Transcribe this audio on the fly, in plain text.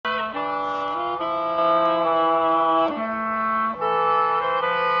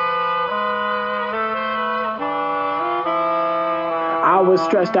was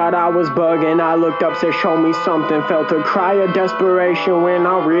stressed out, I was bugging. I looked up, said show me something. Felt a cry of desperation when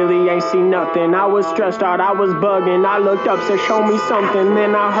I really ain't seen nothing. I was stressed out, I was bugging. I looked up, said show me something.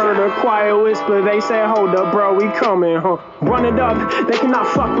 Then I heard a quiet whisper. They said hold up, bro, we coming, huh? Run it up, they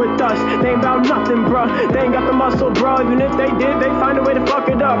cannot fuck with us. They ain't about nothing, bro. They ain't got the muscle, bro. Even if they did, they find a way to fuck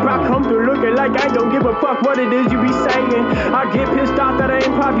it up. I come through looking like I don't give a fuck what it is you be saying. I get pissed off that I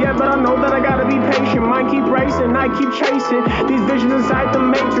ain't pop yet, but I know that I gotta be patient. Mind keep racing, I keep chasing these visions inside the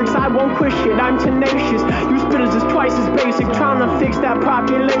matrix. I won't quit shit, I'm tenacious. You spitters is twice as basic, trying to fix that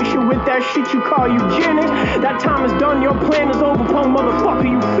population with that shit you call eugenics. That time is done, your plan is over, punk motherfucker,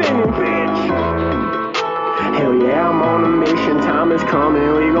 you finished, bitch. Hell yeah, I'm on a mission, time is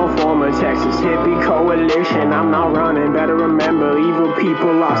coming, we gon' form a Texas hippie coalition. I'm not running, better remember, evil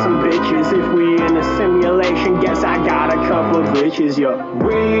people are some bitches. If we in a simulation, guess I got a couple of glitches, yo.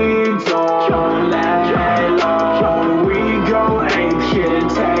 We don't lay low, we go ape shit and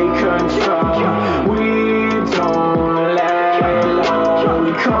take control. We don't lay low,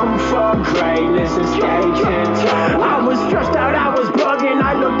 we come for greatness and stay control. I was stressed out, I was bugging,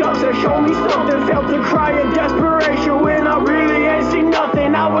 I looked up, said show me something, felt a cry of desperation when I really ain't seen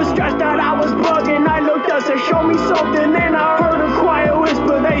nothing. I was stressed out, I was bugging, I looked up, said show me something, then I heard a quiet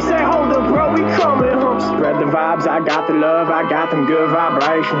whisper, they say hold up bro, we coming, huh? Spread the vibes, I got the love, I got them good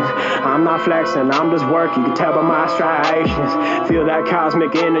vibrations. I'm not flexing, I'm just working, you can tell by my striations. Feel that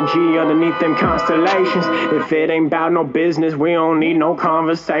cosmic energy underneath them constellations. If it ain't about no business, we don't need no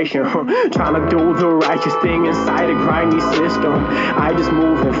conversation, huh? Trying to do the righteous thing inside a grimy system. I just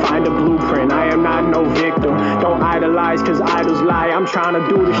move and find a blueprint, I am not no victim. Don't idolize cause idols lie, I'm trying to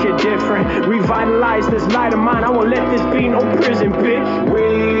do the shit different. Revitalize this light of mine, I won't let this be no prison, bitch. We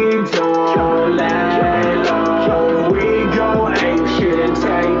don't lay low, we go ape shit and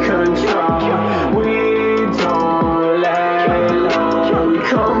take control. We don't lay low, we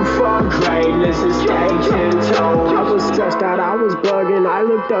come for greatness and stay control. I was stressed out, I was bugging, I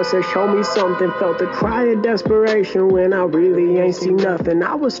looked up, said show me something. Felt a cry of desperation when I really ain't seen nothing.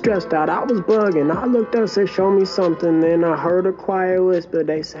 I was stressed out, I was bugging, I looked up, said show me something. Then I heard a quiet whisper,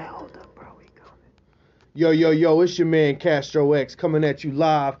 they say hold up bro, we coming. Yo, it's your man Castro X coming at you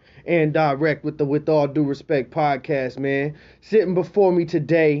live and direct with the With All Due Respect podcast, man. Sitting before me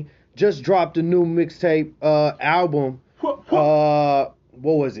today, just dropped a new mixtape album.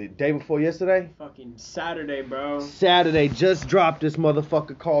 What was it? Day before yesterday? Fucking Saturday, bro. Saturday, just dropped this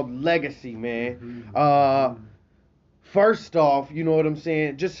motherfucker called Legacy, man. First off, you know what I'm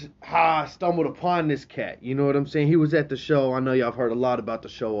saying? Just how I stumbled upon this cat. You know what I'm saying? He was at the show. I know y'all have heard a lot about the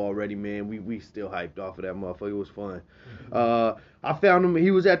show already, man. We still hyped off of that motherfucker. It was fun. I found him.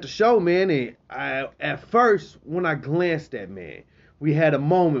 He was at the show, man. And at first, when I glanced at man, we had a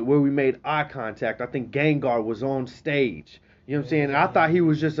moment where we made eye contact. I think Gengar was on stage. You know what I'm saying? And I thought he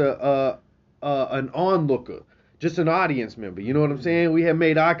was just an onlooker. Just an audience member, you know what I'm saying? We had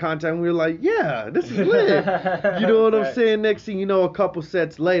made eye contact and we were like, yeah, this is lit. You know what I'm saying? Next thing you know, a couple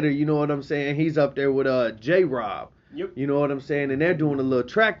sets later, you know what I'm saying? He's up there with J-Rob. Yep. You know what I'm saying? And they're doing a little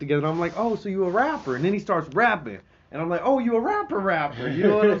track together. And I'm like, oh, so you a rapper? And then he starts rapping. And I'm like, oh, you a rapper. You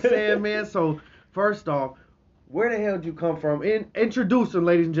know what I'm saying, man? So, first off, where the hell did you come from? Introduce him,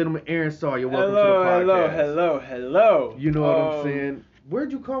 ladies and gentlemen, Aaron Sawyer. Welcome to the podcast. Hello. You know what I'm saying?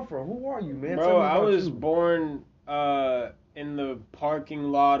 Where'd you come from? Who are you, man? Bro, I was born in the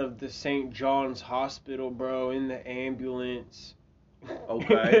parking lot of the St. John's Hospital, bro, in the ambulance.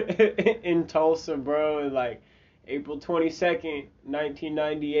 Okay. In Tulsa, bro, like April 22nd,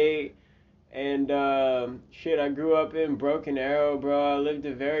 1998. And I grew up in Broken Arrow, bro. I lived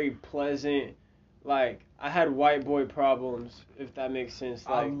a very pleasant, like, I had white boy problems, if that makes sense.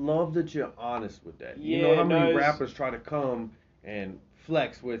 Like, I love that you're honest with that. Yeah, you know how many rappers try to come and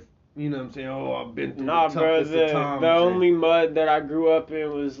flex with, you know what I'm saying? Oh, I've been through the toughest of times. The only mud that I grew up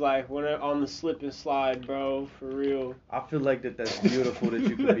in was like when on the slip and slide, bro, for real. I feel like that's beautiful that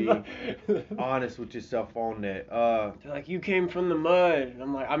you can be honest with yourself on that. They're like, you came from the mud. And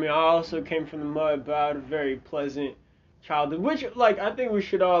I'm like, I also came from the mud, but I had a very pleasant childhood, which, like, I think we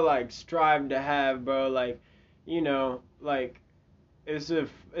should all, like, strive to have, bro. Like, you know, like, it's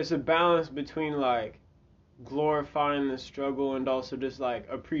a balance between, like, glorifying the struggle and also just like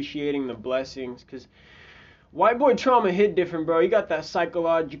appreciating the blessings, because white boy trauma hit different, bro. You got that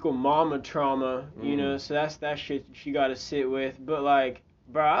psychological mama trauma, you know, so that's that shit you gotta sit with. But like,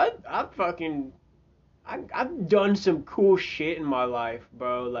 bro, I've done some cool shit in my life,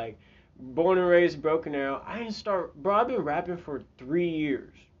 bro. Like, born and raised Broken Arrow. I've been rapping for 3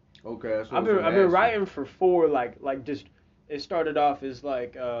 years. Okay, that's what I've been writing for 4. Like just it started off as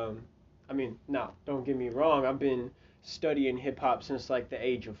like don't get me wrong, I've been studying hip hop since like the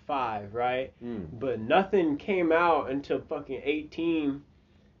age of 5, right? Mm. But nothing came out until fucking 18.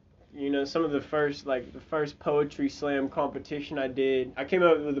 You know, some of the first poetry slam competition I did, I came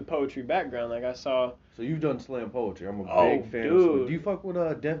up with a poetry background. Like I saw. So you've done slam poetry. I'm a big fan dude. of slam. Do you fuck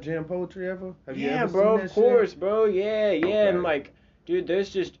with Def Jam poetry ever? Have you ever bro, seen that of course, shit? bro. Yeah. Okay. And like, dude,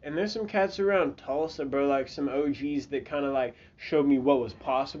 there's some cats around Tulsa, bro, like some OGs that kind of like showed me what was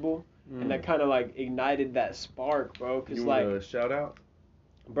possible. And that kind of like ignited that spark, bro. Cause you like, want a shout out?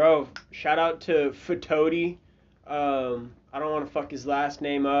 Bro, shout out to Fatodi. I don't want to fuck his last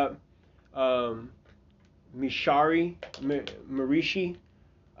name up. Marishi.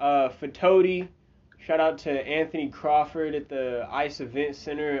 Fatodi. Shout out to Anthony Crawford at the ICE Event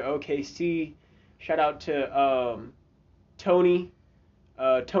Center at OKC. Shout out to Tony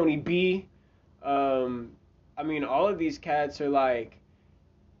B. I mean, all of these cats are like,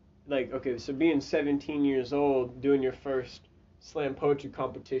 okay, so being 17 years old, doing your first slam poetry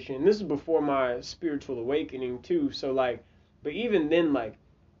competition, and this is before my spiritual awakening too, so like, but even then, like,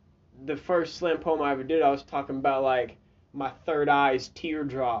 the first slam poem I ever did, I was talking about like my third eye's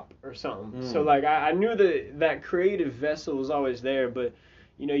teardrop or something. So like, I knew that creative vessel was always there, but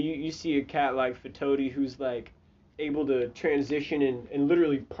you know, you see a cat like Fatodi who's like able to transition and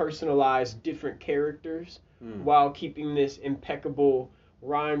literally personalize different characters while keeping this impeccable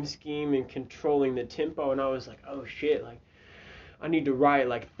rhyme scheme and controlling the tempo, and I was like, oh shit, like I need to write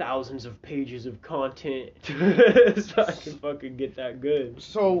like thousands of pages of content so I can fucking get that good.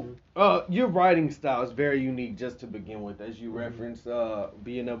 So your writing style is very unique, just to begin with, as you referenced,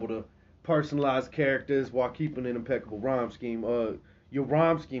 being able to personalize characters while keeping an impeccable rhyme scheme. Your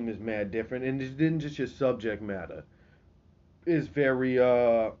rhyme scheme is mad different, and then just your subject matter is very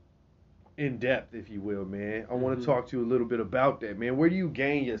in depth, if you will, man. I want to talk to you a little bit about that, man. Where do you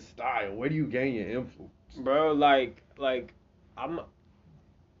gain your style? Where do you gain your influence? Bro, like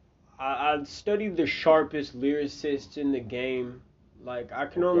I studied the sharpest lyricists in the game. Like I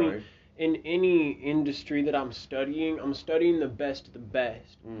can only, in any industry that I'm studying the best of the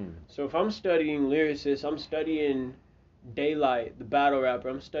best. So if I'm studying lyricists, I'm studying Daylight, the battle rapper.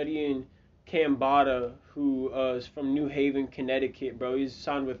 I'm studying Cambada, who is from New Haven, Connecticut, bro. He's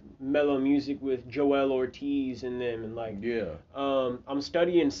signed with Mellow Music with Joel Ortiz and them, and like, I'm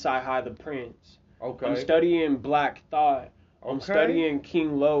studying Sci-Hi the Prince. Okay. I'm studying Black Thought. I'm studying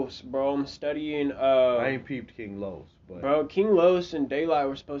King Los, bro. I'm studying I ain't peeped King Los, but bro, King Los and Daylight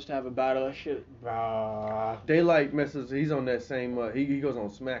were supposed to have a battle. That shit, Daylight messes. He's on that same. He goes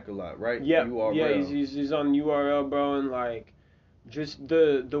on Smack a lot, right? Yeah, URL. yeah. He's on URL, bro, and like, just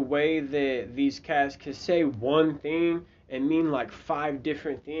the way that these cats can say one thing and mean like 5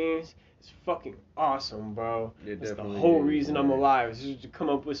 different things. It's fucking awesome, bro. That's the whole reason I'm alive, is just to come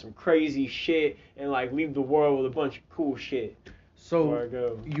up with some crazy shit and like leave the world with a bunch of cool shit.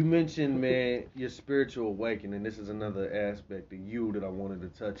 So you mentioned, man, your spiritual awakening. This is another aspect of you that I wanted to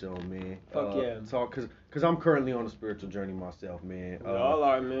touch on, man. Fuck yeah. Talk, cause I'm currently on a spiritual journey myself, man. We all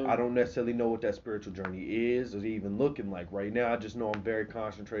are, man. I don't necessarily know what that spiritual journey is or even looking like right now. I just know I'm very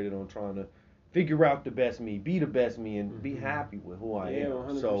concentrated on trying to figure out the best me, be the best me, and be happy with who I am.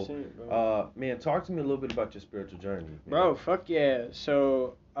 100%, so, bro. Man, talk to me a little bit about your spiritual journey, man. Bro, fuck yeah.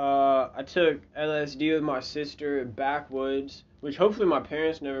 So, I took LSD with my sister at Backwoods, which hopefully my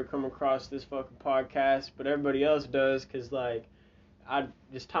parents never come across this fucking podcast, but everybody else does, cause like,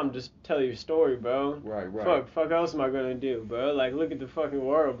 it's time to just tell your story, bro. Right. Fuck else am I gonna do, bro? Like, look at the fucking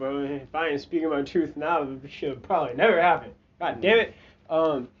world, bro. If I ain't speaking my truth now, this shit would probably never happen. God damn it.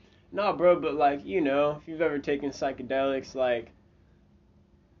 Nah, bro, but like, you know, if you've ever taken psychedelics, like,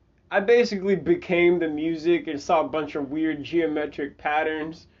 I basically became the music and saw a bunch of weird geometric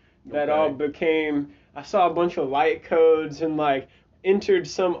patterns that all became, I saw a bunch of light codes and like entered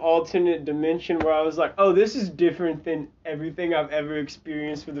some alternate dimension where I was like, oh, this is different than everything I've ever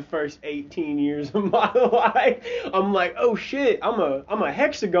experienced for the first 18 years of my life. I'm like, oh shit, I'm a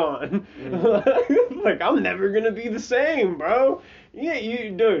hexagon. Like, I'm never gonna be the same, bro. Yeah,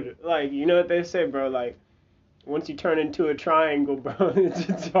 dude, like, you know what they say, bro, like, once you turn into a triangle, bro,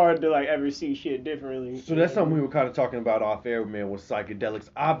 it's hard to like ever see shit differently. So that's something we were kind of talking about off air, man, with psychedelics.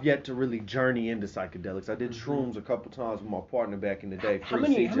 I've yet to really journey into psychedelics. I did shrooms a couple times with my partner back in the day. How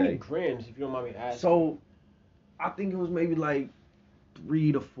many grams, if you don't mind me asking? So I think it was maybe like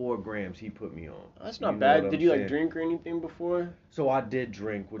 3 to 4 grams he put me on. That's not bad. Did you like drink or anything before? So I did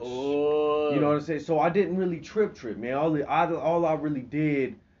drink, which you know what I'm saying. So I didn't really trip, man. All I really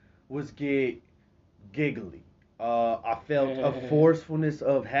did was get giggly. I felt a forcefulness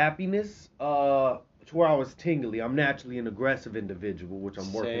of happiness to where I was tingly. I'm naturally an aggressive individual, which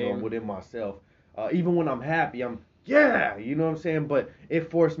I'm working on within myself. Even when I'm happy, I'm yeah, you know what I'm saying? But it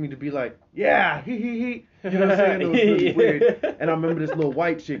forced me to be like, yeah, he. You know what I'm saying? It was really weird. And I remember this little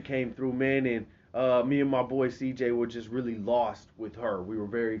white chick came through, man, and me and my boy CJ were just really lost with her. We were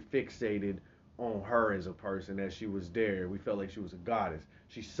very fixated on her as a person, as she was there. We felt like she was a goddess.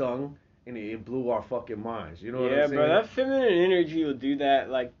 She sung, and it blew our fucking minds. You know what I'm saying? Yeah, bro, that feminine energy will do that.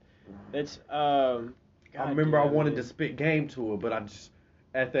 Like, it's, I remember I wanted to spit game to her, but I just,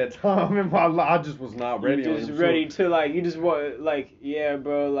 at that time in my life, I just was not ready. You just ready to, like, you just want, like, yeah,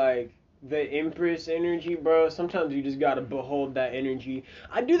 bro, like, the Empress energy, bro. Sometimes you just gotta behold that energy.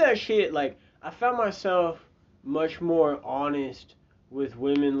 I do that shit, like, I found myself much more honest with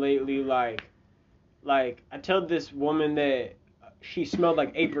women lately. Like I told this woman that she smelled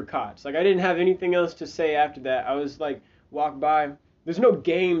like apricots. Like, I didn't have anything else to say after that. I was like, walk by. There's no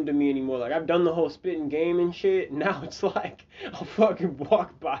game to me anymore. Like, I've done the whole spitting game and shit. Now it's like, I'll fucking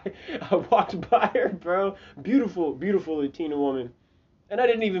walk by. I walked by her, bro. Beautiful, beautiful Latina woman. And I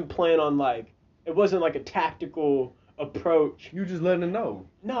didn't even plan on, like, it wasn't like a tactical approach. You just letting her know.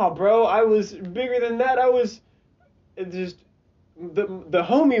 No, bro, I was bigger than that. I was just, the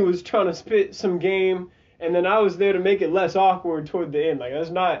homie was trying to spit some game, and then I was there to make it less awkward toward the end. Like,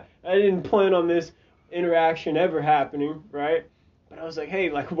 I didn't plan on this interaction ever happening, right? But I was like, hey,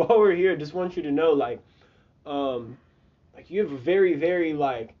 like, while we're here, I just want you to know, like you have a very, very,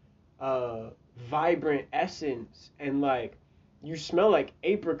 like, vibrant essence, and, like, you smell like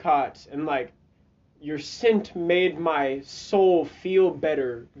apricots, and, like, your scent made my soul feel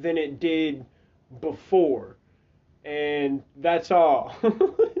better than it did before. And that's all.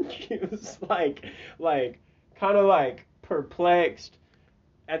 She was like, kind of, like, perplexed.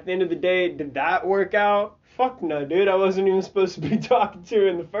 At the end of the day, did that work out? Fuck no, dude. I wasn't even supposed to be talking to her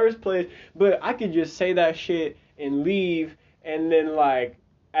in the first place. But I could just say that shit and leave, and then, like,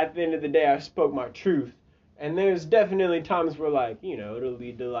 at the end of the day, I spoke my truth. And there's definitely times where, like, you know, it'll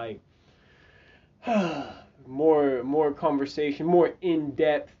lead to, like, more conversation, more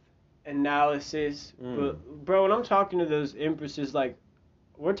in-depth analysis. But, bro, when I'm talking to those empresses, like,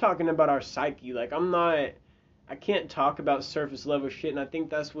 we're talking about our psyche. Like, I can't talk about surface level shit, and I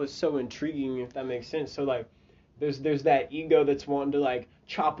think that's what's so intriguing, if that makes sense. So, like, there's that ego that's wanting to, like,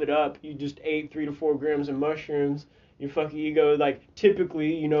 chop it up. You just ate 3 to 4 grams of mushrooms. Your fucking ego, like,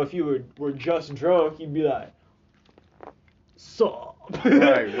 typically, you know, if you were just drunk, you'd be like, sup?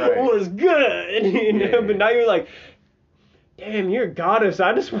 Right. What's good? You know? Yeah. But now you're like, damn, you're a goddess.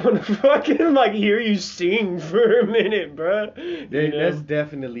 I just want to fucking, like, hear you sing for a minute, bro. That's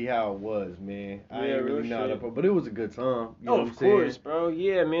definitely how it was, man. I ain't really know that, but it was a good time. You know what I'm saying? Of course, bro.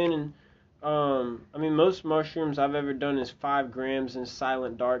 Yeah, man. And I mean, most mushrooms I've ever done is 5 grams in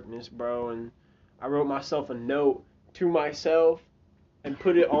silent darkness, bro. And I wrote myself a note to myself and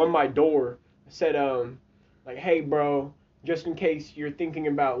put it on my door. I said, like, hey, bro, just in case you're thinking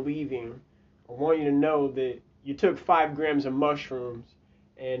about leaving, I want you to know that you took 5 grams of mushrooms,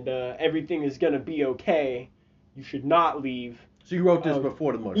 and everything is going to be okay. You should not leave. So you wrote this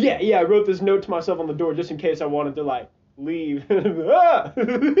before the mushrooms? Yeah, I wrote this note to myself on the door just in case I wanted to, like, leave.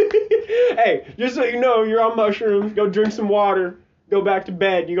 Hey, just so you know, you're on mushrooms. Go drink some water. Go back to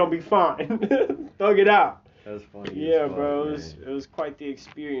bed. You're going to be fine. Thug it out. That's funny. Yeah, bro. It was quite the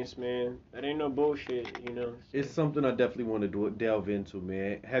experience, man. That ain't no bullshit, you know. It's something I definitely want to delve into,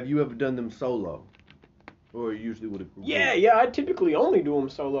 man. Have you ever done them solo? Or usually with a group? Yeah, I typically only do them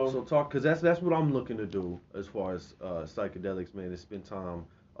solo. So talk, because that's what I'm looking to do as far as psychedelics, man, is spend time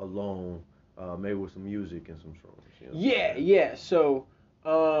alone, maybe with some music and some songs. You know? Yeah. So,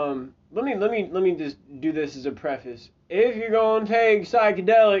 let me just do this as a preface. If you're gonna take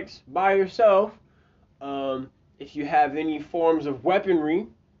psychedelics by yourself, if you have any forms of weaponry,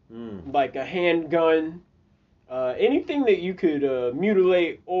 like a handgun, anything that you could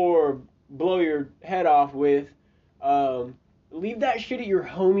mutilate or blow your head off with, leave that shit at your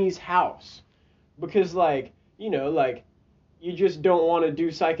homie's house. Because, like, you know, like, you just don't want to do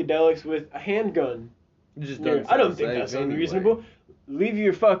psychedelics with a handgun. I don't think that's unreasonable. Leave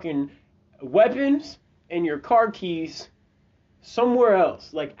your fucking weapons and your car keys somewhere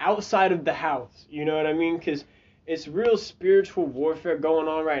else, like outside of the house. You know what I mean? Because it's real spiritual warfare going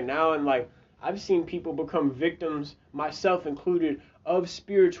on right now, and, like, I've seen people become victims, myself included, of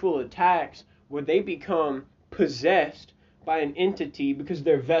spiritual attacks where they become possessed by an entity because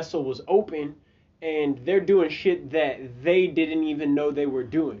their vessel was open and they're doing shit that they didn't even know they were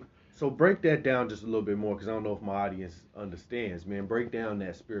doing. So break that down just a little bit more, because I don't know if my audience understands, man. Break down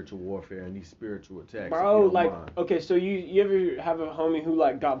that spiritual warfare and these spiritual attacks. Bro, like, okay, so you ever have a homie who,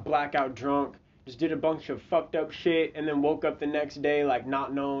 like, got blackout drunk, just did a bunch of fucked up shit, and then woke up the next day, like,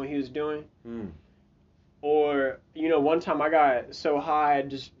 not knowing what he was doing? Or, you know, one time I got so high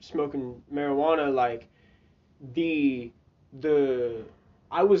just smoking marijuana, like the the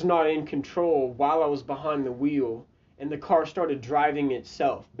I was not in control while I was behind the wheel, and the car started driving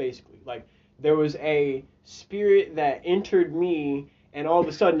itself, basically. Like there was a spirit that entered me, and all of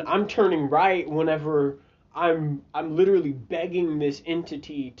a sudden I'm turning right whenever I'm literally begging this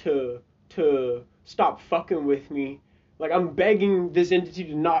entity to stop fucking with me. Like I'm begging this entity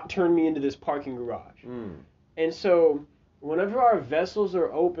to not turn me into this parking garage. And so whenever our vessels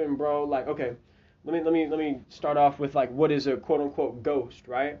are open, bro, like okay, let me start off with like what is a quote unquote ghost,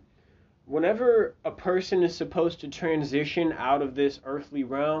 right? Whenever a person is supposed to transition out of this earthly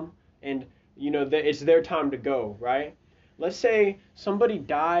realm, and you know that it's their time to go, right? Let's say somebody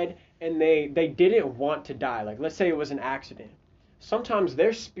died and they didn't want to die. Like let's say it was an accident. Sometimes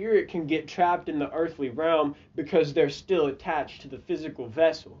their spirit can get trapped in the earthly realm because they're still attached to the physical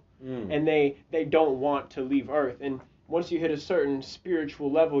vessel, and they don't want to leave earth. And once you hit a certain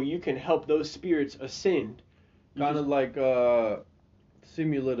spiritual level, you can help those spirits ascend. Kind of like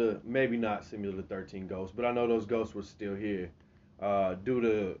similar to, maybe not similar to 13 Ghosts, but I know those ghosts were still here due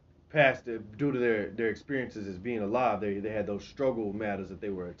to their experiences as being alive. They had those struggle matters that they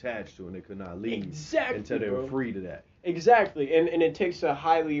were attached to, and they could not leave until they were free to that. Exactly, and it takes a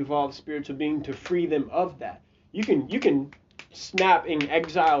highly evolved spiritual being to free them of that. You can snap and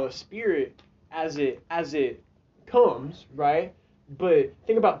exile a spirit as it comes, right? But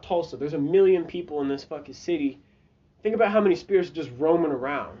think about Tulsa. There's 1 million people in this fucking city. Think about how many spirits are just roaming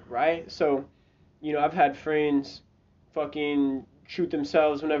around, right? So, you know, I've had friends fucking shoot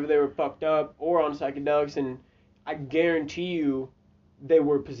themselves whenever they were fucked up or on psychedelics, and I guarantee you they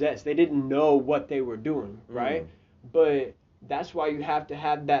were possessed. They didn't know what they were doing, right? But that's why you have to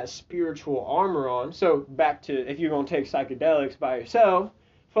have that spiritual armor on. So back to if you're going to take psychedelics by yourself,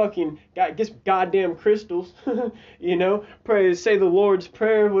 fucking get some goddamn crystals, you know, pray, say the Lord's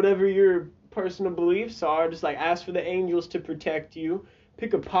Prayer, whatever your personal beliefs are, just like ask for the angels to protect you,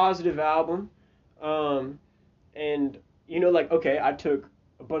 pick a positive album, and, you know, like, okay, I took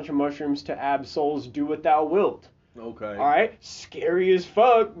a bunch of mushrooms to Ab-Soul's Do What Thou Wilt. Okay. All right, scary as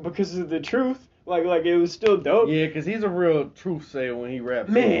fuck because of the truth. Like it was still dope. Yeah, because he's a real truth sayer when he raps.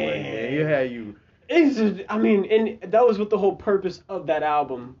 Man, he'll have you. I mean, and that was what the whole purpose of that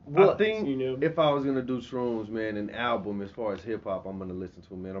album was. I think, you know, if I was gonna do shrooms, man, an album as far as hip hop, I'm gonna listen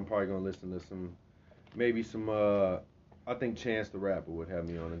to, man. I'm probably gonna listen to maybe some. I think Chance the Rapper would have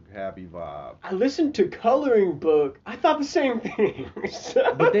me on a happy vibe. I listened to Coloring Book. I thought the same thing.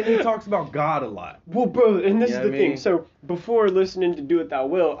 But then he talks about God a lot. Well, bro, and this is the thing. mean? So before listening to Do What Thou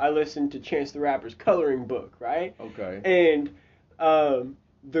Wilt, I listened to Chance the Rapper's Coloring Book, right? Okay. And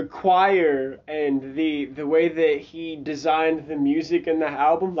the choir and the way that he designed the music in the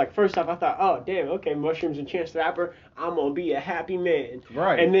album, like first off I thought, oh damn, okay, mushrooms and Chance the Rapper, I'm gonna be a happy man.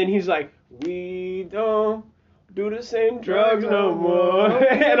 Right. And then he's like, we don't do the same drugs no more.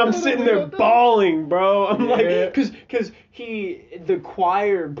 And I'm sitting there bawling, bro. I'm like, cause the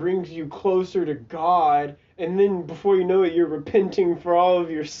choir brings you closer to God, and then before you know it, you're repenting for all of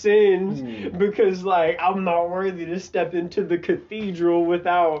your sins because, like, I'm not worthy to step into the cathedral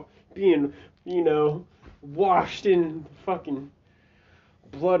without being, you know, washed in fucking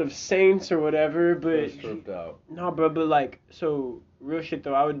blood of saints or whatever. But nah, bro. But like, so real shit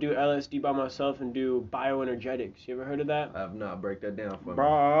though, I would do LSD by myself and do bioenergetics. You ever heard of that? I have not. Break that down for me.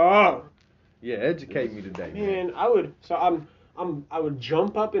 Bro. Yeah, educate me today, man. Man, I would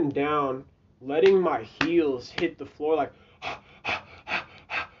jump up and down, letting my heels hit the floor like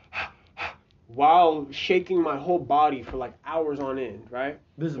while shaking my whole body for like hours on end, right?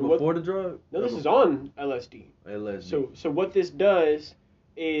 This is before the drug? No, this is on LSD. LSD. So what this does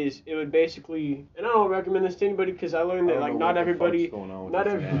is it would basically, and I don't recommend this to anybody because I learned that like not everybody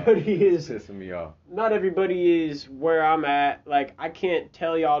is pissing me off. Not everybody is where I'm at. Like I can't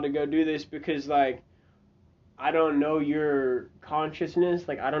tell y'all to go do this because like I don't know your consciousness,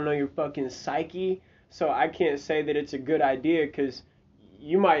 like I don't know your fucking psyche, so I can't say that it's a good idea because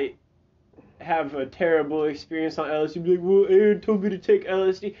you might have a terrible experience on LSD. Be like, well, Aaron told me to take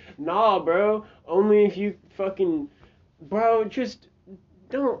LSD. Nah, bro. Only if you fucking, bro, just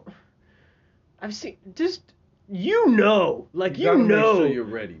don't. I've seen, just, you know. Like, you know. Make sure you're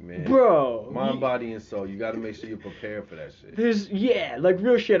ready, man. Bro. Mind, body, and soul. You gotta make sure you're prepared for that shit. Like,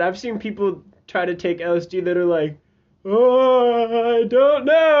 real shit. I've seen people try to take LSD that are like, oh, I don't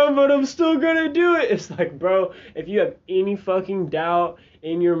know, but I'm still gonna do it. It's like, bro, if you have any fucking doubt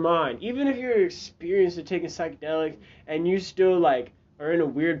in your mind, even if you're experienced at taking psychedelics and you still like are in a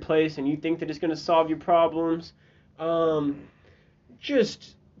weird place and you think that it's gonna solve your problems,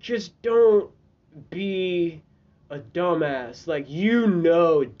 just don't be a dumbass. Like, you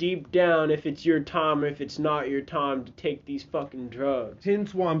know deep down if it's your time or if it's not your time to take these fucking drugs.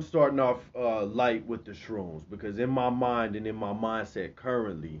 Hence why I'm starting off light with the shrooms, because in my mind and in my mindset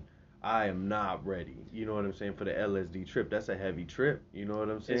currently, I am not ready. You know what I'm saying? For the LSD trip. That's a heavy trip. You know what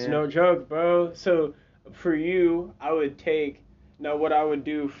I'm saying? It's no joke, bro. So for you, I would take, now what I would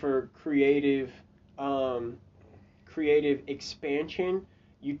do for creative expansion,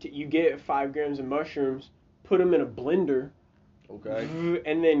 you get 5 grams of mushrooms, put them in a blender, Okay.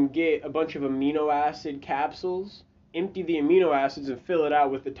 and then get a bunch of amino acid capsules, empty the amino acids and fill it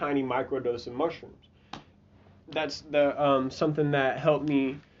out with a tiny microdose of mushrooms. That's the something that helped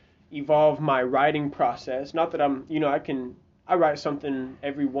me evolve my writing process. Not that I'm, I write something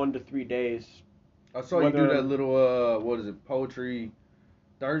every 1 to 3 days. I saw you do that little, what is it, Poetry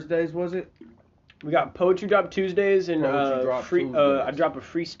Thursdays, was it? We got Poetry Drop Tuesdays and Poetry Drop Tuesdays. I drop a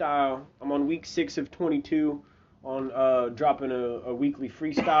freestyle. I'm on week 6 of 22 on dropping a weekly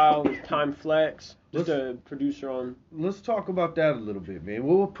freestyle with Time Flex. Just a producer on. Let's talk about that a little bit, man.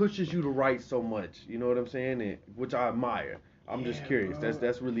 What pushes you to write so much? You know what I'm saying? Which I admire. I'm just curious. Bro.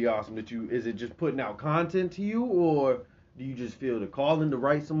 That's really awesome. Is it just putting out content to you, or do you just feel the calling to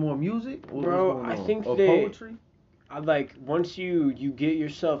write some more music? Bro, I think or that poetry? I like once you get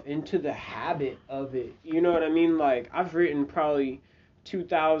yourself into the habit of it. You know what I mean? Like, I've written probably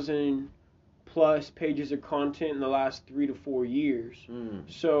 2,000 plus pages of content in the last 3 to 4 years.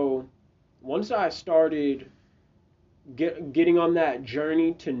 So once I started getting on that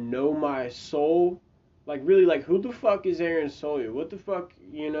journey to know my soul, like really, like, who the fuck is Aaron Sawyer? What the fuck,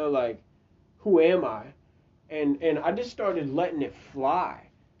 like, who am I? And I just started letting it fly.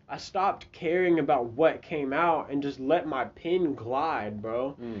 I stopped caring about what came out and just let my pen glide,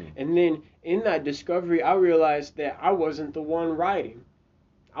 bro. And then in that discovery, I realized that I wasn't the one writing.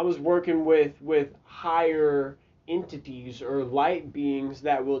 I was working with higher entities or light beings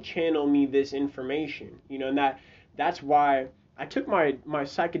that will channel me this information. And that's why I took my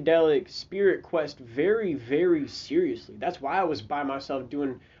psychedelic spirit quest very, very seriously. That's why I was by myself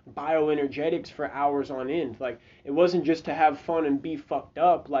doing bioenergetics for hours on end. Like, it wasn't just to have fun and be fucked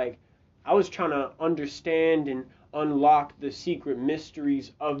up. Like, I was trying to understand and unlock the secret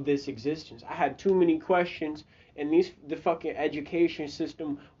mysteries of this existence. I had too many questions, and the fucking education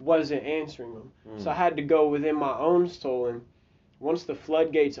system wasn't answering them. So I had to go within my own soul, and once the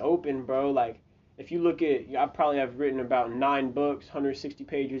floodgates open, bro, like, if you look at, I probably have written about 9 books, 160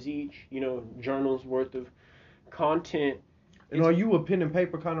 pages each, journals worth of content. And are you a pen and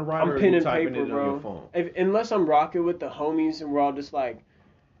paper kind of writer? I'm pen and typing paper, it bro. On your phone? Unless I'm rocking with the homies and we're all just like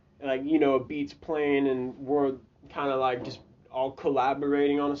a beat's playing and we're kind of like just all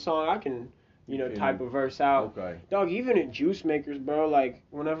collaborating on a song, I can, type a verse out. Okay. Dog, even at Juice Makers, bro, like,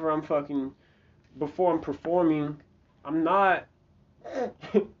 whenever I'm before I'm performing, I'm not,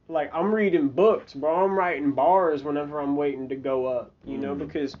 like, I'm reading books, bro. I'm writing bars whenever I'm waiting to go up,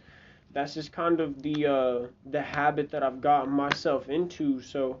 because that's just kind of the habit that I've gotten myself into.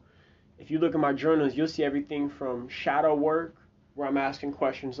 So if you look at my journals, you'll see everything from shadow work, where I'm asking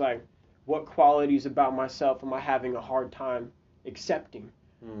questions like, what qualities about myself am I having a hard time accepting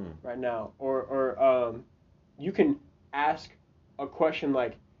right now? Or you can ask a question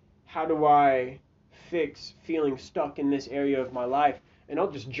like, how do I fix feeling stuck in this area of my life? And I'll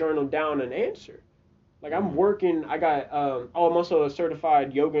just journal down an answer. Like, I'm working, I'm also a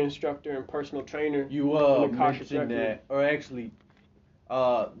certified yoga instructor and personal trainer. You mentioned that, or actually,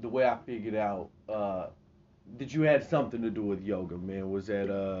 the way I figured out, that you had something to do with yoga, man. Was that,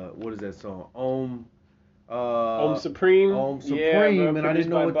 what is that song? Om Supreme. Om Supreme, yeah, bro, and I didn't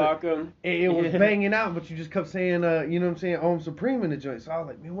know what it was yeah. banging out, but you just kept saying, you know what I'm saying, Om Supreme in the joint. So I was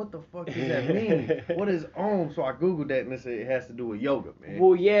like, man, what the fuck does that mean? What is Om? So I Googled that, and it has to do with yoga, man.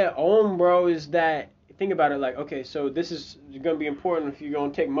 Well, yeah, Om, bro, is that, think about it, like, okay, so this is going to be important if you're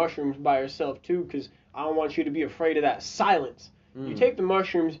going to take mushrooms by yourself, too, because I don't want you to be afraid of that silence. You take the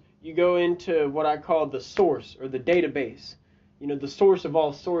mushrooms, you go into what I call the source, or the database, the source of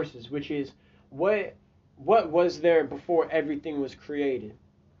all sources, which is what was there before everything was created?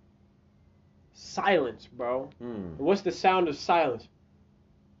 Silence, bro. What's the sound of silence?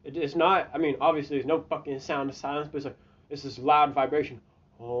 It's not, obviously there's no fucking sound of silence, but it's this loud vibration.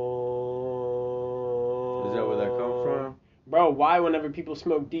 Oh. Is that where that comes from? Bro, why whenever people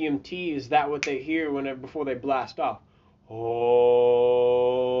smoke DMT, is that what they hear before they blast off?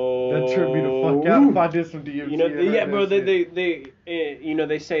 Oh. That tripped me the fuck out if I did some DMT. Yeah, bro,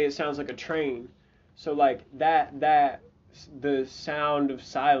 they say it sounds like a train. So, like, the sound of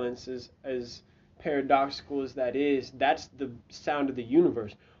silence is, as paradoxical as that is, that's the sound of the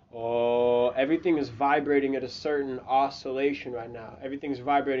universe. Oh, everything is vibrating at a certain oscillation right now. Everything's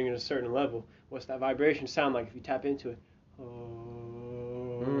vibrating at a certain level. What's that vibration sound like if you tap into it?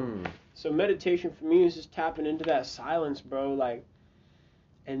 Oh. So meditation for me is just tapping into that silence, bro. Like,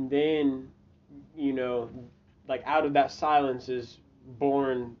 and then, you know, like out of that silence is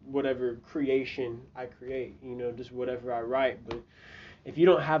born whatever creation I create. You know, just whatever I write. But if you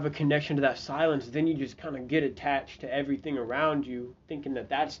don't have a connection to that silence, then you just kind of get attached to everything around you, thinking that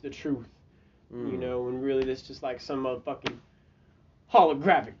that's the truth, you know, when really that's just like some motherfucking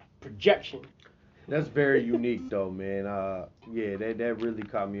holographic projection. That's very unique, though, man. Yeah, that really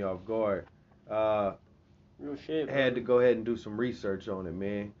caught me off guard. Real shit, I had to go ahead and do some research on it,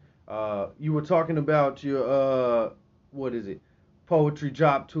 man. You were talking about your, what is it? Poetry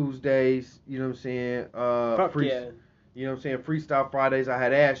Drop Tuesdays, you know what I'm saying? Fuck yeah. You know what I'm saying? Freestyle Fridays. I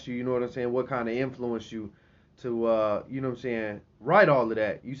had asked you, you know what I'm saying, what kind of influenced you to, you know what I'm saying, write all of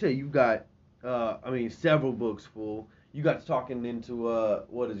that. You say you got, several books full. You got talking into,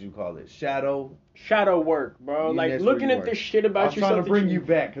 what did you call it? Shadow work, bro. Yeah, like looking at this shit about yourself. I'm trying to bring you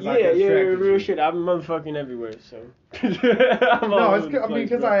back because real shit. I'm motherfucking everywhere, so.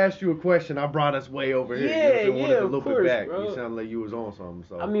 Because I asked you a question, I brought us way over here. Yeah, you know, wanted a little course, bit back. bro. You sound like you was on something.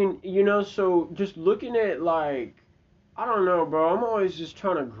 So. I mean, you know, so just looking at like, I don't know, bro. I'm always just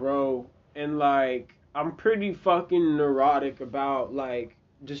trying to grow, and like, I'm pretty fucking neurotic about like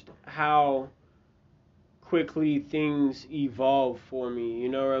just how quickly things evolve for me, you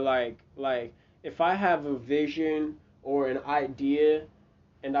know, or like if I have a vision or an idea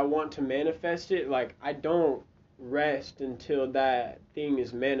and I want to manifest it, like I don't rest until that thing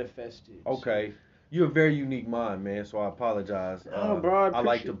is manifested. Okay. You're a very unique mind, man, so I apologize. Bro, I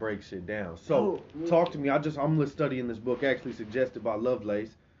like to break shit down. So, talk to me. I'm studying this book actually suggested by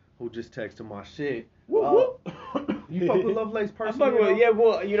Lovelace, who just texted my shit. You fuck with Lovelace personally? I fuck with, yeah,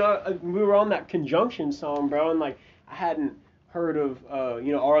 well, you know, we were on that Conjunction song, bro, and like I hadn't heard of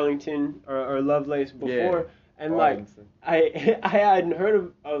you know, Arlington or Lovelace before. Yeah. And Arlington. Like I hadn't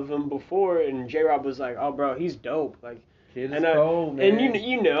heard of him before, and J-Rob was like, "Oh, bro, he's dope." Like, kid is cold, man. And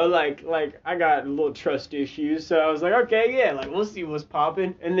you know, like I got a little trust issues, so I was like, okay, yeah, like we'll see what's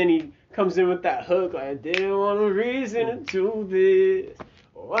popping. And then he comes in with that hook, like I didn't want a reason to do this.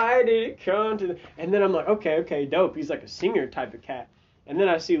 Why did it come to? And then I'm like, okay, dope. He's like a singer type of cat. And then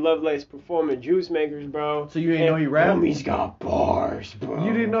I see Lovelace perform at Juice Makers, bro. So you didn't know he rapped? He's got bars, bro.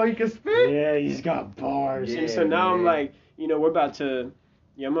 You didn't know he could spit? Yeah, he's got bars. Yeah, and so now man. I'm like, you know, we're about to,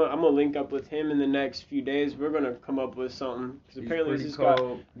 yeah, I'm gonna link up with him in the next few days. We're gonna come up with something because apparently he's just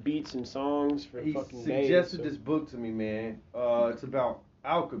got beats and songs for fucking days. He suggested this book to me, man. It's about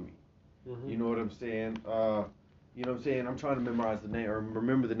alchemy. Mm-hmm. You know what I'm saying? You know what I'm saying? I'm trying to memorize the name or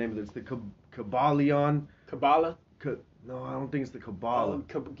remember the name of it. It's the Kabbalion. Kabbalah? No, I don't think it's the Kabbalah.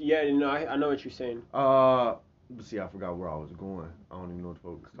 Yeah, you know, I know what you're saying. Let's see, I forgot where I was going. I don't even know what the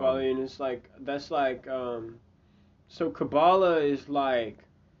fuck it's called. Kabbalah, and it's like, that's like, so Kabbalah is like,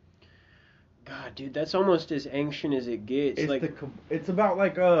 God, dude, that's almost as ancient as it gets. It's like, it's about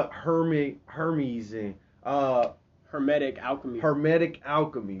like Hermes and Hermetic alchemy. Hermetic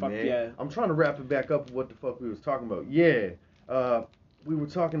alchemy, fuck man. Yeah. I'm trying to wrap it back up with what the fuck we was talking about. Yeah. We were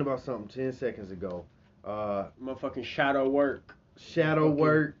talking about something 10 seconds ago. Motherfucking shadow work.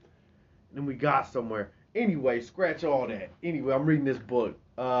 Then we got somewhere. Anyway, scratch all that. Anyway, I'm reading this book.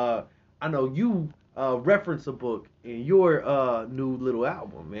 I know you reference a book in your new little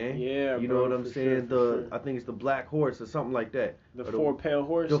album, man. Yeah, you bro, know what I'm saying? Sure. I think it's the Black Horse or something like that. The Four Pale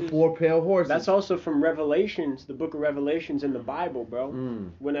Horses. The Four Pale Horses. That's also from Revelations, the book of Revelations in the Bible, bro.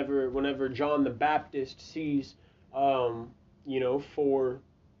 Whenever John the Baptist sees, you know, 4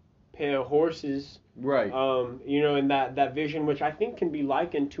 pale horses. Right. You know, in that vision, which I think can be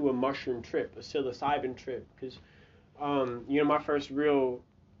likened to a mushroom trip, a psilocybin trip, because, you know, my first real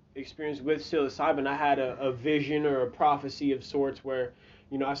experience with psilocybin, I had a vision or a prophecy of sorts where,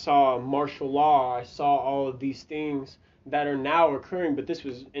 you know, I saw martial law, I saw all of these things that are now occurring, but this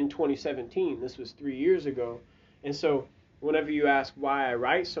was in 2017, this was 3 years ago. And so whenever you ask why I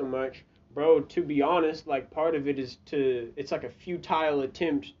write so much, bro, to be honest, like part of it is it's like a futile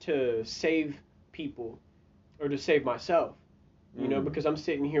attempt to save people or to save myself, you know, because I'm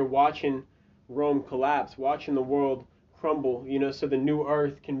sitting here watching Rome collapse, watching the world crumble, you know, so the new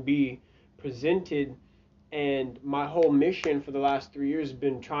earth can be presented. And my whole mission for the last 3 years has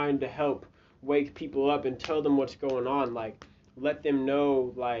been trying to help wake people up and tell them what's going on. Like, let them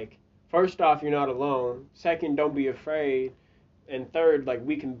know, like, first off, you're not alone. Second, don't be afraid. And third, like,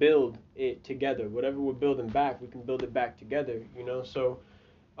 we can build it together. Whatever we're building back, we can build it back together, you know? So,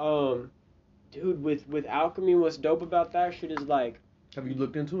 dude, with alchemy, what's dope about that shit is, like, Have you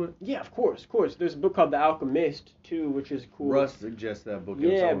looked into it? Yeah, of course. There's a book called The Alchemist too, which is cool. Russ suggests that book.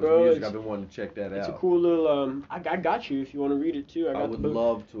 Yeah, bro. Music. I've been wanting to check that out. It's a cool little. I got you if you want to read it too. I would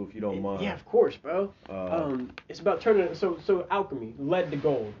love to if you don't mind. Yeah, of course, bro. It's about turning. So alchemy, lead to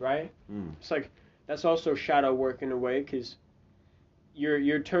gold, right? It's like that's also shadow work in a way, because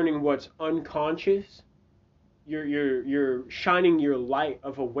you're turning what's unconscious. You're shining your light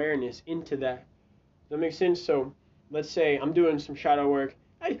of awareness into that. Does that make sense? So let's say I'm doing some shadow work.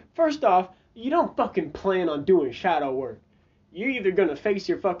 Hey, first off, you don't fucking plan on doing shadow work. You're either gonna face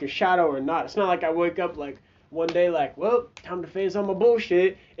your fucking shadow or not. It's not like I wake up like one day like, well, time to face all my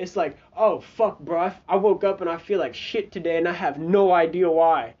bullshit. It's like, oh fuck, bro, I woke up and I feel like shit today and I have no idea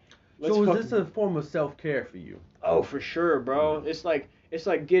why. So is this a form of self-care for you? Oh, for sure, bro. It's like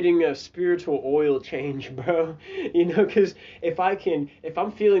getting a spiritual oil change, bro. You know, because if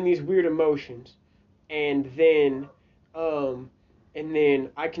I'm feeling these weird emotions, and then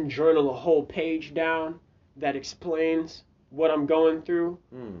I can journal a whole page down that explains what I'm going through,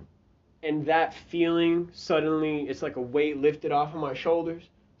 and that feeling suddenly, it's like a weight lifted off of my shoulders.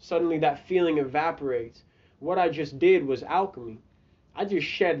 Suddenly that feeling evaporates. What I just did was alchemy. I just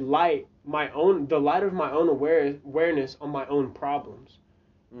shed the light of my own awareness on my own problems.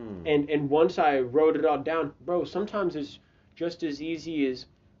 And once I wrote it all down, bro, sometimes it's just as easy as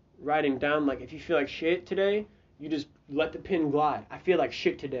writing down, like, if you feel like shit today, you just let the pen glide. I feel like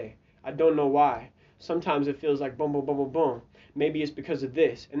shit today. I don't know why. Sometimes it feels like boom, boom, boom, boom, boom. Maybe it's because of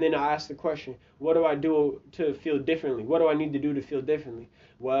this. And then I ask the question, what do I do to feel differently? What do I need to do to feel differently?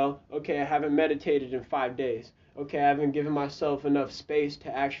 Well, okay, I haven't meditated in 5 days. Okay, I haven't given myself enough space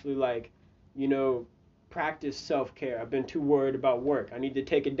to actually, like, you know, practice self-care. I've been too worried about work. I need to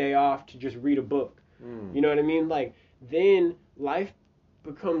take a day off to just read a book. You know what I mean? Like, then life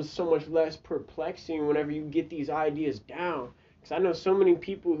becomes so much less perplexing whenever you get these ideas down. Because I know so many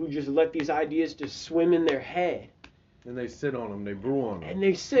people who just let these ideas just swim in their head. And they sit on them, they brew on them. And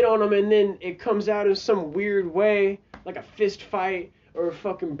they sit on them, and then it comes out in some weird way, like a fist fight or a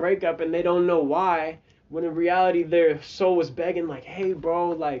fucking breakup, and they don't know why. When in reality, their soul was begging, like, hey, bro,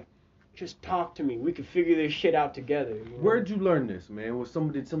 like, just talk to me. We could figure this shit out together. You know? Where'd you learn this, man?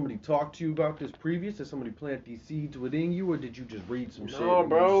 Did somebody talk to you about this previous? Did somebody plant these seeds within you, or did you just read some shit and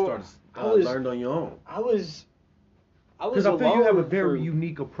bro, you started learned on your own? Because I feel you have a very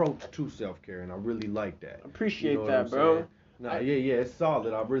unique approach to self-care, and I really like that. Appreciate that, bro. Nah, yeah, it's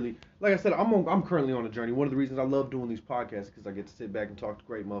solid. Like I said, I'm currently on a journey. One of the reasons I love doing these podcasts is because I get to sit back and talk to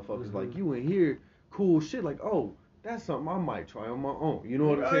great motherfuckers like you and hear cool shit like, oh, that's something I might try on my own. You know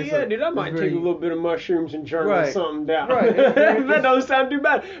what I'm saying? Oh, yeah, dude, I might take a little bit of mushrooms and journal something down. Right. That don't sound too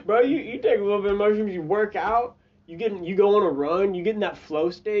bad. Bro, you take a little bit of mushrooms, you work out, you go on a run, you get in that flow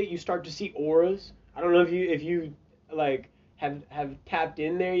state, you start to see auras. I don't know if you like have tapped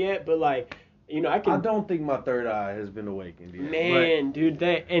in there yet, but like, you know, I don't think my third eye has been awakened yet. Man, dude,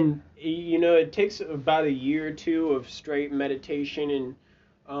 you know, it takes about a year or two of straight meditation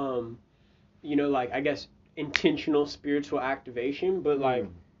and you know, like, I guess intentional spiritual activation, but like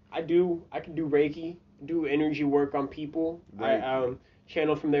I can do Reiki, do energy work on people. Right. I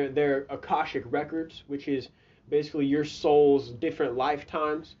channel from their Akashic records, which is basically your soul's different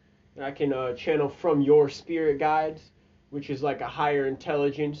lifetimes, and I can channel from your spirit guides, which is like a higher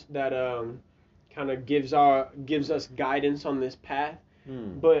intelligence that kind of gives us guidance on this path.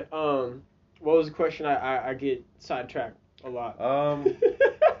 But what was the question? I get sidetracked a lot.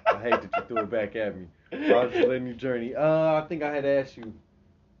 I hate that you threw it back at me. I was just letting you journey. I think I had asked you.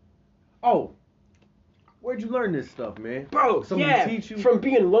 Oh, where'd you learn this stuff, man? Bro, Somebody teach you? From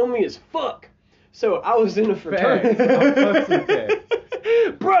being lonely as fuck. So I was in a fraternity.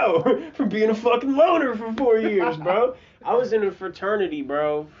 Bro, from being a fucking loner for 4 years, bro. I was in a fraternity,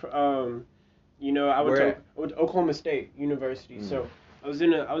 bro. You know, I went to Oklahoma State University. So I was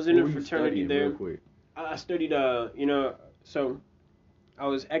in a fraternity there. Real quick? I studied, you know, so I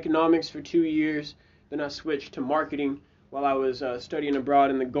was economics for 2 years. Then I switched to marketing while I was studying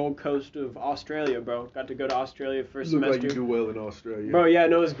abroad in the Gold Coast of Australia, bro. Got to go to Australia for a semester. Look like you do well in Australia. Bro, yeah,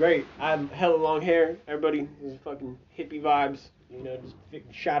 no, it was great. I have hella long hair. Everybody is fucking hippie vibes. You know, just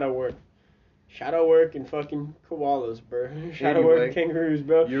shadow work. Shadow work and fucking koalas, bro. Shadow work and kangaroos,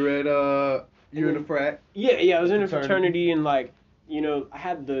 bro. You're in a frat? Yeah, I was in a fraternity, and like, you know, I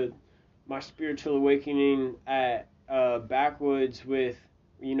had my spiritual awakening at Backwoods with,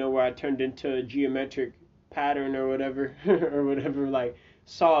 you know, where I turned into a geometric pattern or whatever, like,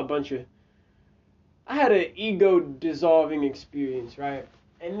 saw a bunch of, I had an ego dissolving experience, right?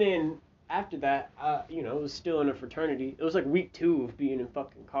 And then after that, you know, I was still in a fraternity. It was like week 2 of being in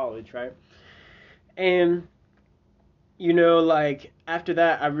fucking college, right? And, you know, like after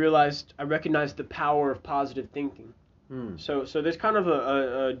that, I recognized the power of positive thinking. So there's kind of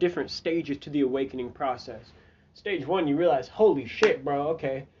a different stages to the awakening process. Stage one, you realize, holy shit, bro,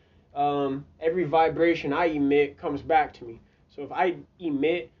 okay. Every vibration I emit comes back to me. So if I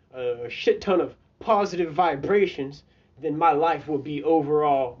emit a shit ton of positive vibrations, then my life will be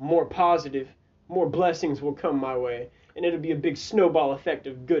overall more positive, more blessings will come my way, and it'll be a big snowball effect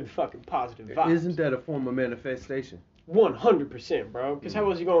of good fucking positive vibes. Isn't that a form of manifestation? 100%, bro. Because how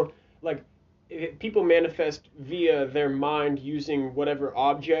else you going, like, if people manifest via their mind using whatever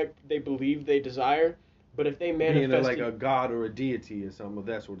object they believe they desire, but if they manifest... Being like a god or a deity or something of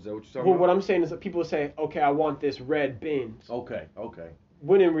that sort. Is that what you're talking well, about? what I'm saying is that people say, okay, I want this red Benz. Okay.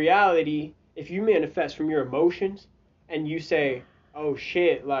 When in reality, if you manifest from your emotions and you say, oh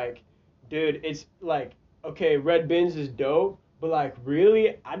shit, like, dude, it's like, okay, red Benz is dope, but like,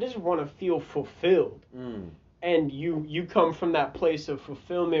 really, I just want to feel fulfilled. And you come from that place of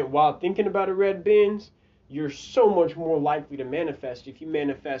fulfillment while thinking about a red Benz, you're so much more likely to manifest if you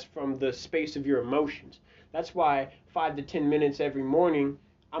manifest from the space of your emotions. That's why 5 to 10 minutes every morning,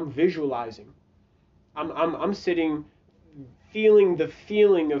 I'm visualizing. I'm sitting, feeling the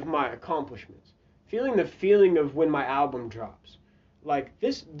feeling of my accomplishments, feeling the feeling of when my album drops. Like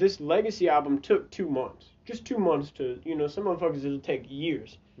this Legacy album took 2 months, just 2 months to, you know, some motherfuckers it'll take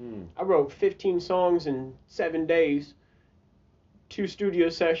years. I wrote 15 songs in 7 days, 2 studio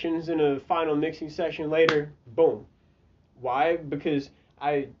sessions and a final mixing session later, boom. Why? Because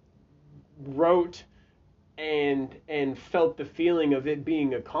I wrote and felt the feeling of it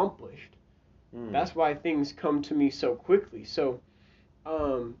being accomplished. That's why things come to me so quickly. So,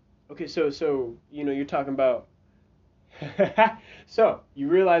 okay, so you know, you're talking about, so you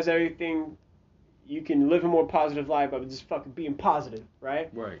realize everything. You can live a more positive life by just fucking being positive, right?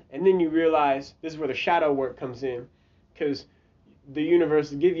 Right. And then you realize this is where the shadow work comes in, because the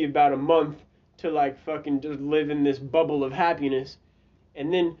universe will give you about a month to like fucking just live in this bubble of happiness,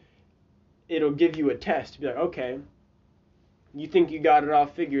 and then it'll give you a test to be like, okay, you think you got it all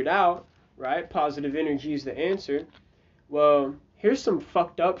figured out, right? Positive energy is the answer. Well, here's some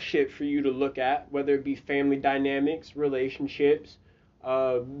fucked up shit for you to look at, whether it be family dynamics, relationships,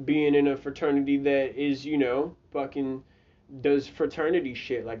 being in a fraternity that is, you know, fucking does fraternity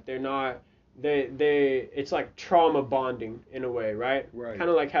shit. Like it's like trauma bonding in a way, right? Right.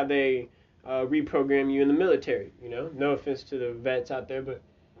 Kind of like how they reprogram you in the military, you know? No offense to the vets out there, but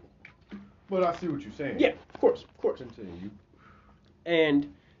I see what you're saying. Yeah, of course. Continue.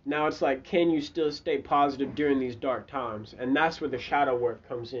 And now it's like, can you still stay positive during these dark times? And that's where the shadow work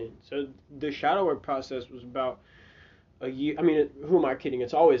comes in. So the shadow work process was about a year. I mean, who am I kidding?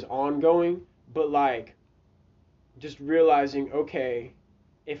 It's always ongoing, but like just realizing, okay,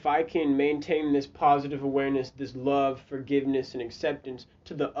 if I can maintain this positive awareness, this love, forgiveness, and acceptance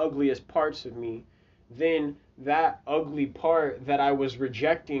to the ugliest parts of me, then that ugly part that I was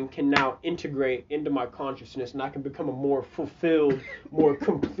rejecting can now integrate into my consciousness, and I can become a more fulfilled, more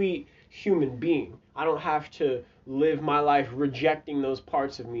complete human being. I don't have to live my life rejecting those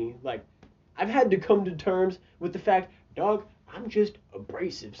parts of me. Like, I've had to come to terms with the fact, dog, I'm just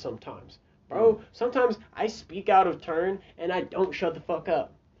abrasive sometimes. Bro, sometimes I speak out of turn and I don't shut the fuck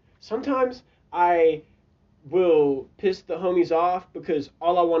up. Sometimes I will piss the homies off because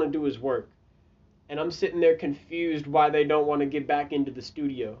all I want to do is work. And I'm sitting there confused why they don't want to get back into the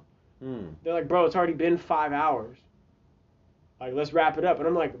studio. They're like, bro, it's already been 5 hours. Like, let's wrap it up. And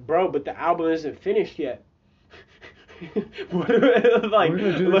I'm like, bro, but the album isn't finished yet. Fuck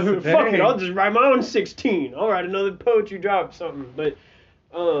it, I'll just write my own 16. I'll write another poetry drop, something. But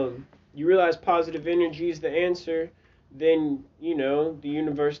you realize positive energy is the answer. Then, you know, the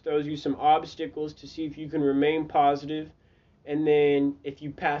universe throws you some obstacles to see if you can remain positive. And then if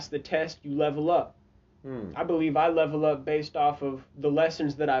you pass the test, you level up. I believe I level up based off of the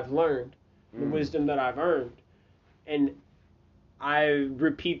lessons that I've learned, the wisdom that I've earned. And I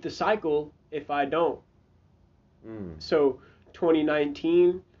repeat the cycle if I don't. So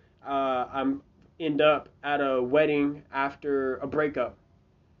 2019, I'm end up at a wedding after a breakup.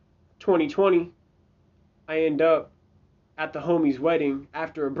 2020, I end up at the homie's wedding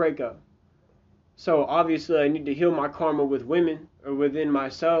after a breakup. So obviously I need to heal my karma with women or within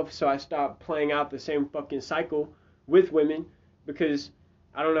myself, so I stop playing out the same fucking cycle with women, because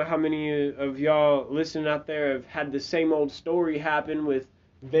I don't know how many of y'all listening out there have had the same old story happen with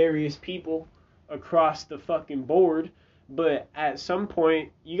various people across the fucking board, but at some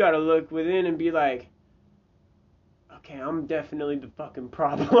point you gotta look within and be like, okay, I'm definitely the fucking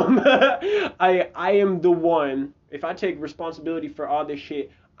problem. I am the one. If I take responsibility for all this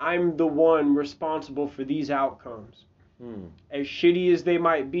shit, I'm the one responsible for these outcomes. As shitty as they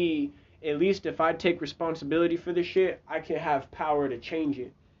might be, at least if I take responsibility for the shit, I can have power to change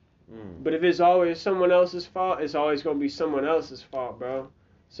it. But if it's always someone else's fault, it's always gonna be someone else's fault, bro.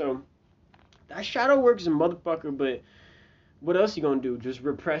 So that shadow work is a motherfucker, but what else you gonna do? Just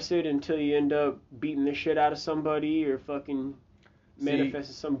repress it until you end up beating the shit out of somebody or fucking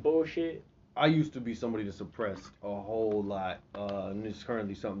manifesting some bullshit? I used to be somebody that suppressed a whole lot, and it's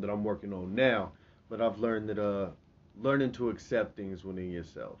currently something that I'm working on now. But I've learned that learning to accept things within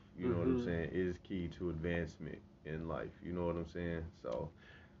yourself, you know what I'm saying, is key to advancement in life. You know what I'm saying? So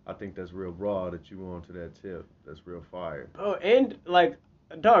I think that's real raw that you went onto that tip. That's real fire. Oh, and like,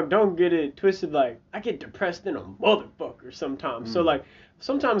 dog, don't get it twisted. Like, I get depressed in a motherfucker sometimes. So like,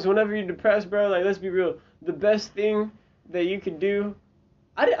 sometimes whenever you're depressed, bro, like, let's be real, the best thing that you could do.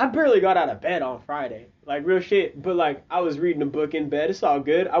 I barely got out of bed on Friday, like real shit. But like, I was reading a book in bed. It's all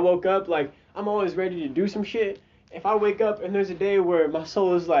good. I woke up like I'm always ready to do some shit. If I wake up and there's a day where my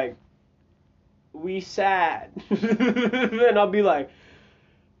soul is like, we sad, then I'll be like,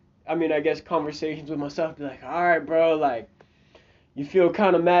 I mean, I guess conversations with myself be like, all right, bro, like, you feel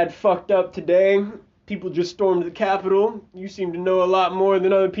kind of mad, fucked up today. People just stormed the Capitol. You seem to know a lot more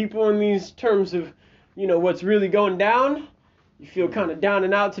than other people in these terms of, you know, what's really going down. You feel kind of down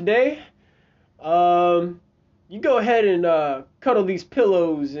and out today. You go ahead and cuddle these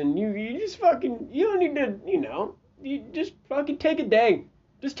pillows, and you just fucking, you don't need to, you know, you just fucking take a day.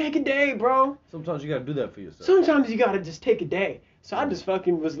 Just take a day, bro. Sometimes you gotta do that for yourself. Sometimes you gotta just take a day. So I just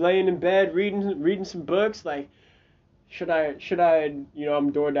fucking was laying in bed reading some books. Like, should I, you know,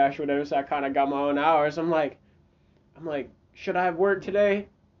 I'm DoorDash or whatever, so I kind of got my own hours. I'm like, should I have work today?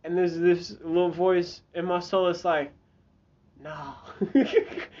 And there's this little voice in my soul that's like, no,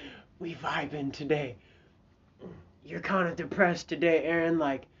 we vibing today. You're kind of depressed today, Aaron.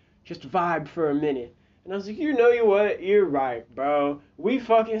 Like, just vibe for a minute. And I was like, you know what? You're right, bro. We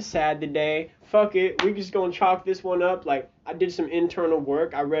fucking sad today. Fuck it. We just gonna chalk this one up. Like, I did some internal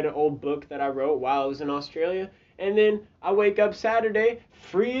work. I read an old book that I wrote while I was in Australia. And then I wake up Saturday,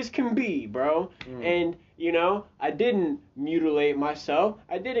 free as can be, bro. And, you know, I didn't mutilate myself.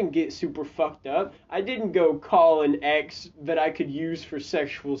 I didn't get super fucked up. I didn't go call an ex that I could use for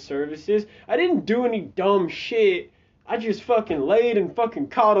sexual services. I didn't do any dumb shit. I just fucking laid and fucking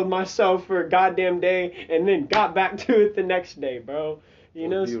coddled myself for a goddamn day and then got back to it the next day, bro. You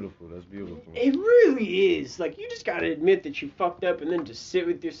know? That's beautiful. That's beautiful. It really is. Like, you just gotta admit that you fucked up and then just sit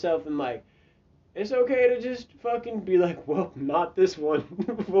with yourself and, like, it's okay to just fucking be like, well, not this one.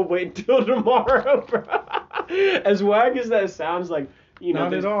 We'll wait till tomorrow, bro. As wag as that sounds, like, you know.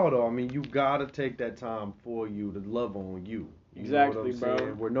 Not at all, though. I mean, you gotta take that time for you to love on you. Exactly, bro.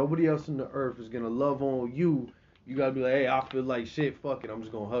 Saying? Where nobody else on the earth is gonna love on you. You gotta be like, hey, I feel like shit, fuck it, I'm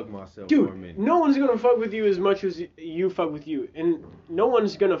just gonna hug myself for a minute. Dude, no one's gonna fuck with you as much as you fuck with you. And no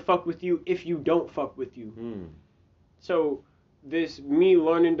one's gonna fuck with you if you don't fuck with you. So, this, me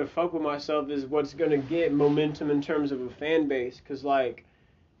learning to fuck with myself is what's gonna get momentum in terms of a fan base. Cause, like,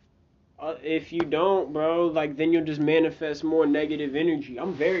 if you don't, bro, like, then you'll just manifest more negative energy.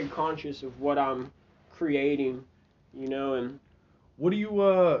 I'm very conscious of what I'm creating, you know, and... What do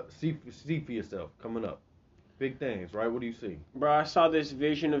you see for yourself coming up? Big things, right? What do you see? Bro, I saw this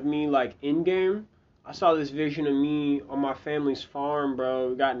vision of me, like, in-game. I saw this vision of me on my family's farm, bro.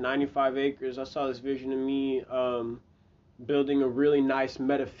 We got 95 acres. I saw this vision of me building a really nice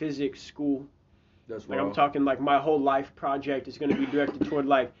metaphysics school. That's like, I'm talking, like, my whole life project is going to be directed toward,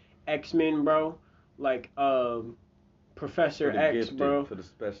 like, X-Men, bro. Like, Professor X, gifted, bro. For the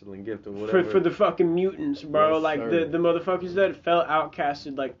special and gifted, whatever. For the fucking mutants, bro. Yes, like, the motherfuckers that felt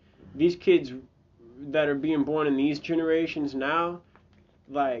outcasted. Like, these kids that are being born in these generations now,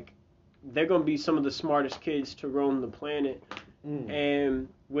 like, they're going to be some of the smartest kids to roam the planet. And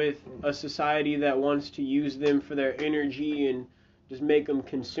with a society that wants to use them for their energy and just make them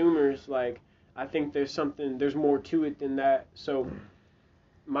consumers, like, I think there's more to it than that. So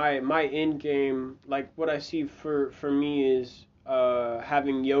my end game, like, what I see for me is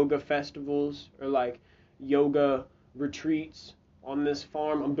having yoga festivals or, like, yoga retreats on this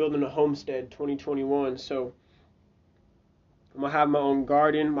farm. I'm building a homestead 2021, so I'm gonna have my own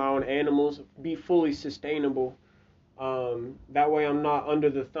garden, my own animals, be fully sustainable. That way I'm not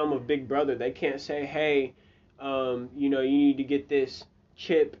under the thumb of Big Brother. They can't say, hey, you know, you need to get this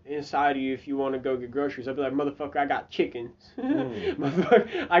chip inside of you if you want to go get groceries. I'll be like, motherfucker, I got chickens.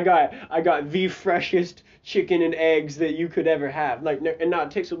 Motherfucker, I got the freshest chicken and eggs that you could ever have. Like, and now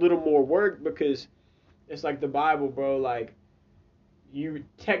it takes a little more work because it's like the Bible, bro. Like, you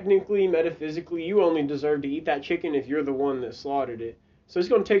technically, metaphysically, you only deserve to eat that chicken if you're the one that slaughtered it. So it's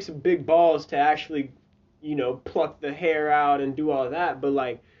going to take some big balls to actually pluck the hair out and do all that, but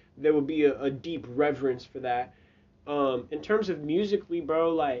like there would be a deep reverence for that. In terms of musically,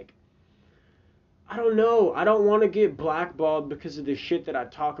 bro, like I don't know. I don't want to get blackballed because of the shit that I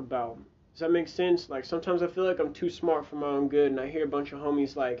talk about. Does that make sense? Like sometimes I feel like I'm too smart for my own good, and I hear a bunch of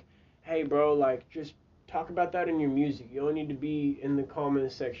homies like, "Hey, bro, like just talk about that in your music. You don't need to be in the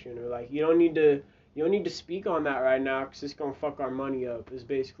comments section, or like you don't need to speak on that right now because it's gonna fuck our money up." Is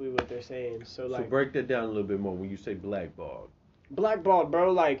basically what they're saying. So like, break that down a little bit more when you say blackballed. Blackballed,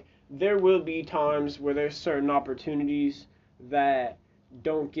 bro. Like there will be times where there's certain opportunities that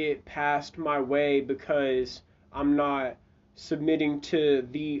don't get passed my way because I'm not submitting to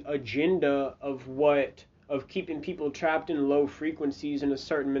the agenda of keeping people trapped in low frequencies in a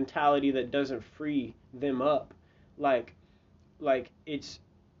certain mentality that doesn't free them up. Like it's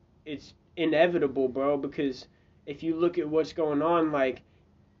inevitable, bro, because if you look at what's going on, like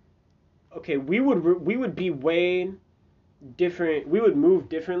okay, we would be way different. We would move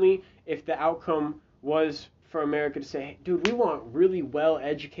differently if the outcome was for America to say, dude, we want really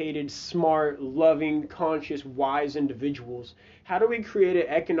well-educated, smart, loving, conscious, wise individuals. How do we create an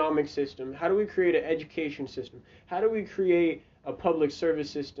economic system? How do we create an education system? How do we create a public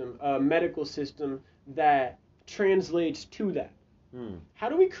service system, a medical system that translates to that? How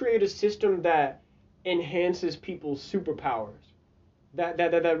do we create a system that enhances people's superpowers?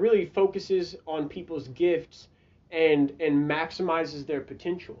 That really focuses on people's gifts and maximizes their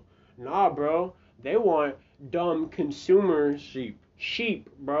potential. Nah, bro. They want dumb consumers. Sheep,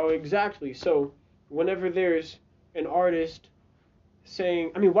 bro. Exactly. So whenever there's an artist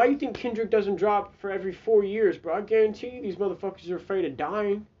saying, I mean, why do you think Kendrick doesn't drop for every 4 years, bro? I guarantee you these motherfuckers are afraid of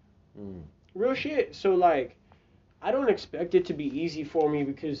dying. Real shit. So like, I don't expect it to be easy for me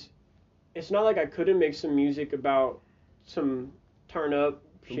because it's not like I couldn't make some music about some turn up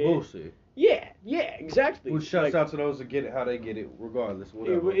shit. Bullshit. Yeah, exactly. Which shouts out to those that get it how they get it, regardless,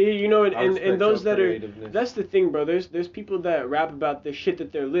 whatever. And those that are, that's the thing, bro. There's people that rap about the shit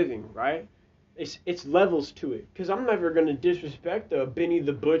that they're living, right? It's levels to it. Because I'm never going to disrespect Benny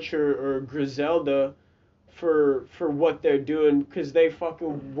the Butcher or Griselda for what they're doing, because they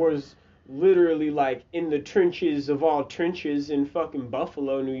fucking was literally like in the trenches of all trenches in fucking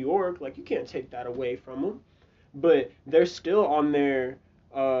Buffalo, New York. Like, you can't take that away from them. But they're still on their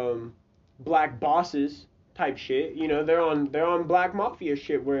black bosses type shit. They're on black mafia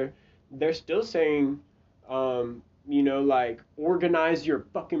shit where they're still saying like organize your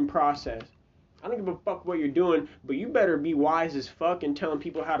fucking process. I don't give a fuck what you're doing, but you better be wise as fuck and telling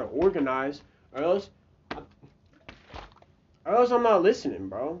people how to organize, or else I'm not listening,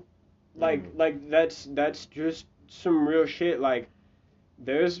 bro. Like that's just some real shit. Like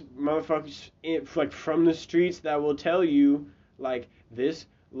there's motherfuckers like from the streets that will tell you like this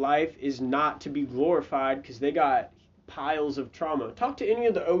life is not to be glorified because they got piles of trauma. Talk to any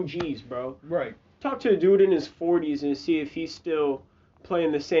of the OGs, bro. Right. Talk to a dude in his 40s and see if he's still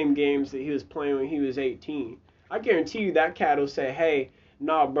playing the same games that he was playing when he was 18. I guarantee you that cat will say, hey,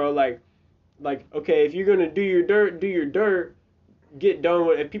 nah, bro, like, okay, if you're going to do your dirt, get done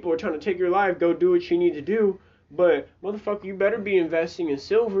with it. If people are trying to take your life, go do what you need to do. But, motherfucker, you better be investing in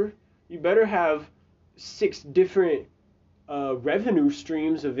silver. You better have 6 different revenue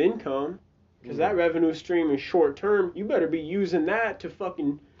streams of income, because that revenue stream is short term. You better be using that to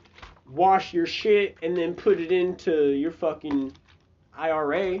fucking wash your shit and then put it into your fucking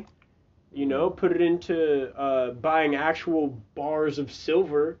IRA. Put it into buying actual bars of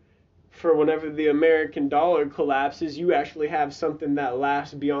silver for whenever the American dollar collapses. You actually have something that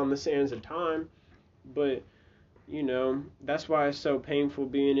lasts beyond the sands of time. But that's why it's so painful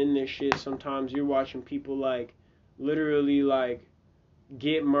being in this shit. Sometimes you're watching people like literally like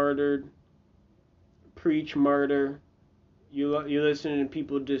get murdered, preach murder. You're listening to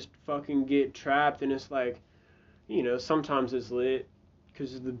people just fucking get trapped, and it's like, sometimes it's lit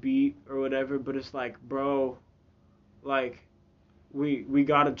because of the beat or whatever, but it's like, bro, like we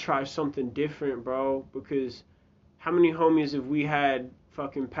gotta try something different, bro, because how many homies have we had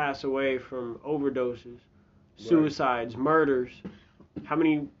fucking pass away from overdoses, suicides, murders? How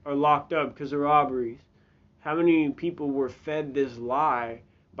many are locked up because of robberies? How many people were fed this lie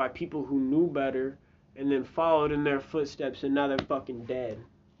by people who knew better and then followed in their footsteps, and now they're fucking dead?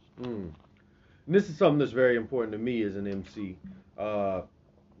 And this is something that's very important to me as an MC.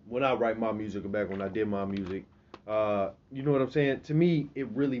 When I write my music, or back when I did my music, you know what I'm saying? To me, it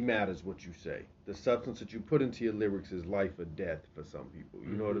really matters what you say. The substance that you put into your lyrics is life or death for some people.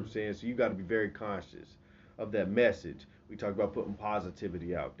 You know what I'm saying? So you got to be very conscious of that message. We talk about putting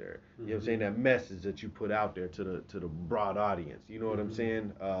positivity out there. You know what I'm saying? That message that you put out there to the broad audience. You know what I'm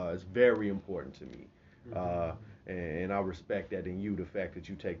saying? It's very important to me. And I respect that in you, the fact that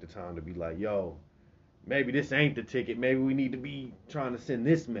you take the time to be like, yo, maybe this ain't the ticket. Maybe we need to be trying to send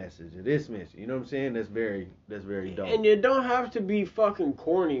this message or this message. You know what I'm saying? That's very dope. And you don't have to be fucking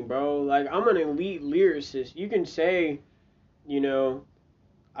corny, bro. Like, I'm an elite lyricist. You can say, you know,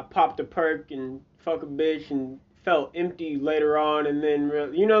 I popped a perk and fuck a bitch and felt empty later on, and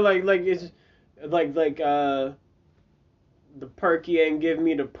then, you know, like it's like the perky ain't give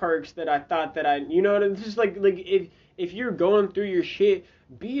me the perks that I thought that I, you know, it's just like if you're going through your shit,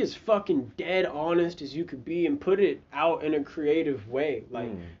 be as fucking dead honest as you could be and put it out in a creative way.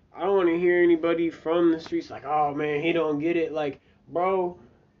 Like, I don't want to hear anybody from the streets like, oh man, he don't get it. Like, bro,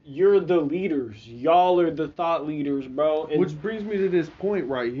 you're the leaders. Y'all are the thought leaders, bro. And which brings me to this point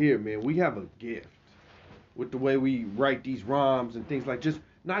right here, man. We have a gift with the way we write these rhymes and things like, just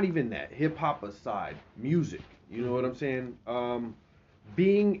not even that, hip hop aside, music. You know what I'm saying?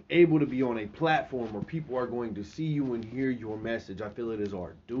 Being able to be on a platform where people are going to see you and hear your message, I feel it is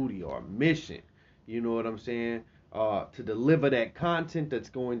our duty, our mission. You know what I'm saying? To deliver that content that's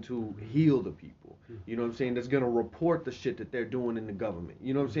going to heal the people. You know what I'm saying? That's going to report the shit that they're doing in the government.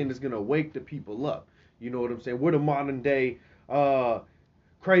 You know what I'm saying? That's going to wake the people up. You know what I'm saying? We're the modern day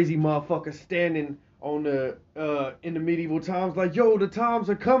crazy motherfuckers standing on the in the medieval times like, yo, the times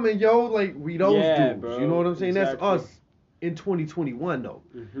are coming, yo. Like, we those dudes. Bro, you know what I'm saying? exactly. That's us in 2021 though.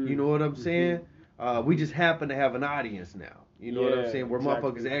 You know what I'm saying? We just happen to have an audience now. You know what I'm saying? Where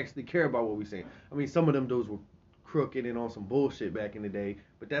motherfuckers actually care about what we saying. I mean, some of them dudes were crooked and on some bullshit back in the day,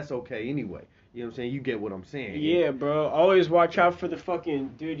 but that's okay anyway. You know what I'm saying? You get what I'm saying. Yeah, bro. Always watch out for the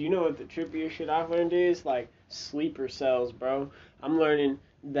fucking dude. You know what the trippiest shit I've learned is? Like, sleeper cells, bro. I'm learning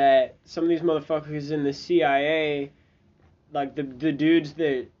that some of these motherfuckers in the CIA, like the dudes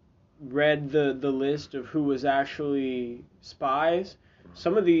that read the list of who was actually spies,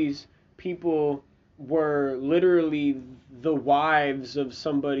 some of these people were literally the wives of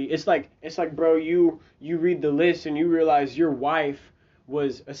somebody. It's like bro, you read the list and you realize your wife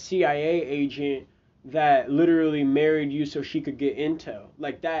was a CIA agent that literally married you so she could get intel.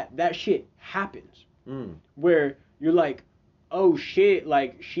 Like, that shit happens. Where you're like, oh shit,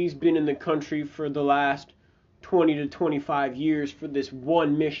 like, she's been in the country for the last 20 to 25 years for this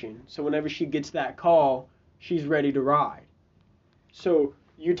one mission. So whenever she gets that call, she's ready to ride. So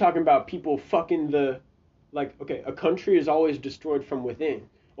you're talking about people fucking like, okay, a country is always destroyed from within.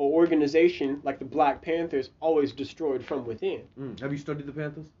 An organization like the Black Panthers always destroyed from within. Have you studied the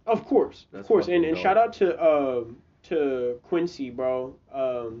Panthers? Of course. That's of course. And dope. shout out to Quincy, bro.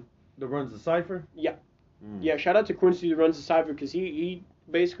 That runs the Cypher? Yeah. Yeah, shout out to Quincy that runs the Cypher, because he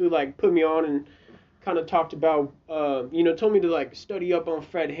basically, like, put me on and kind of talked about, told me to, like, study up on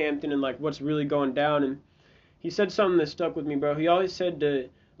Fred Hampton and, like, what's really going down. And he said something that stuck with me, bro. He always said to,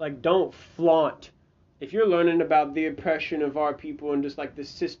 like, don't flaunt. If you're learning about the oppression of our people and just, like, the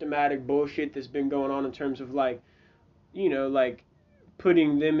systematic bullshit that's been going on in terms of, like, you know, like,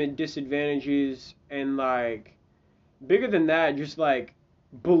 putting them at disadvantages and, like, bigger than that, just, like,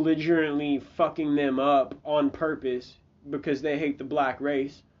 belligerently fucking them up on purpose because they hate the black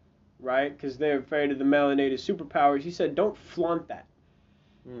race, right? Because they're afraid of the melanated superpowers. He said, don't flaunt that.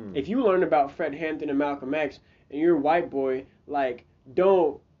 If you learn about Fred Hampton and Malcolm X and you're a white boy, like,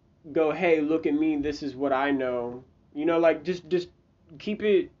 don't go, hey, look at me, this is what I know. You know, like, just keep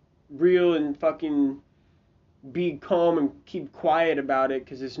it real and fucking be calm and keep quiet about it,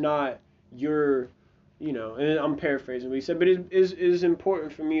 because it's not your... You know, and I'm paraphrasing what he said, but it is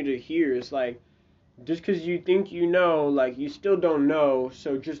important for me to hear. It's like, just because you think you know, like, you still don't know,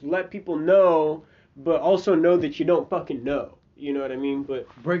 so just let people know, but also know that you don't fucking know. You know what I mean? But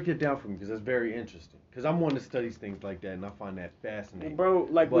break it down for me, because that's very interesting. Because I'm one that studies things like that, and I find that fascinating. Bro,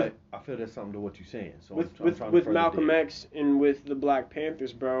 like, but I feel there's something to what you're saying. So with Malcolm X and with the Black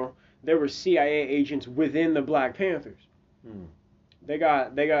Panthers, bro, there were CIA agents within the Black Panthers. They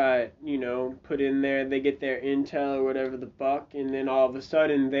got, you know, put in there, they get their intel or whatever the fuck, and then all of a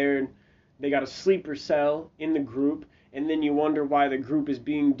sudden they got a sleeper cell in the group, and then you wonder why the group is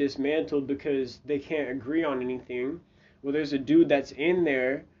being dismantled because they can't agree on anything. Well, there's a dude that's in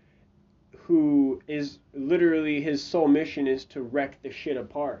there who is literally, his sole mission is to wreck the shit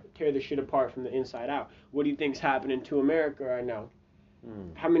apart, tear the shit apart from the inside out. What do you think's happening to America right now?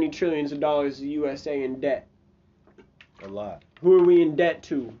 How many trillions of dollars is the USA in debt? A lot. Who are we in debt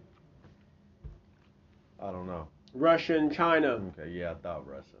to? I don't know. Russia and China. Okay, yeah, I thought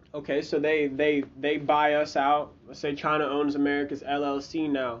Russia. Okay, so they buy us out. Let's say China owns America's LLC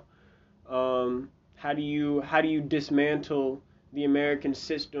now. How do you dismantle the American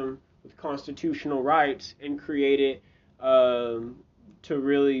system with constitutional rights and create it to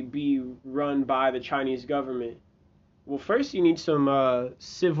really be run by the Chinese government? Well, first you need some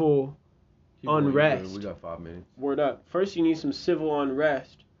civil unrest. We got 5 minutes. Word up. First you need some civil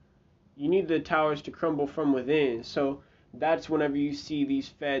unrest. You need the towers to crumble from within. So that's whenever you see these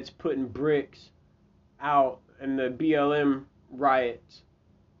feds putting bricks out in the BLM riots.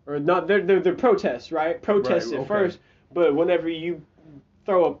 Or not, they're protests, right? Protests at first. But whenever you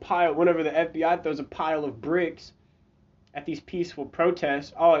whenever the FBI throws a pile of bricks at these peaceful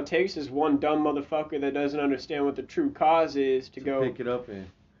protests, all it takes is one dumb motherfucker that doesn't understand what the true cause is to go pick it up and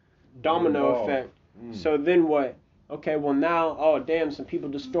domino effect. So then what? Okay, well now, oh damn, some people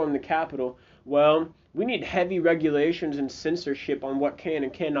just stormed the Capitol. Well, we need heavy regulations and censorship on what can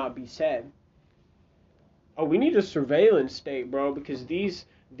and cannot be said. Oh, we need a surveillance state, bro, because these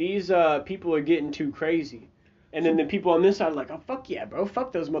people are getting too crazy. And then the people on this side are like, oh, fuck yeah, bro,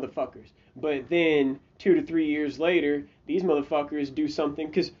 fuck those motherfuckers. But then 2 to 3 years later, these motherfuckers do something,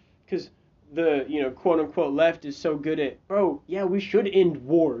 because the, quote-unquote left is so good at, bro, yeah, we should end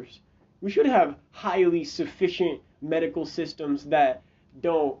wars. We should have highly sufficient medical systems that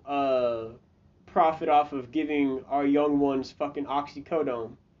don't profit off of giving our young ones fucking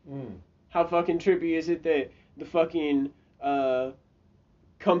oxycodone. How fucking trippy is it that the fucking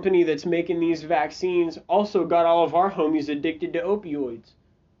company that's making these vaccines also got all of our homies addicted to opioids?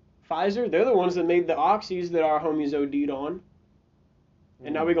 Pfizer, they're the ones that made the oxys that our homies OD'd on.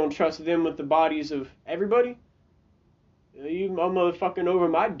 And now we're going to trust them with the bodies of everybody? You motherfucking over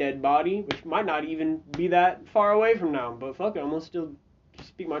my dead body, which might not even be that far away from now. But fuck it, I'm going to still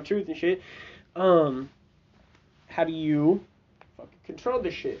speak my truth and shit. How do you fucking control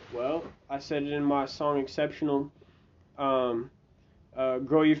this shit? Well, I said it in my song Exceptional.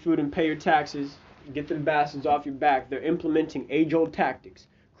 Grow your food and pay your taxes. Get the bastards off your back. They're implementing age-old tactics.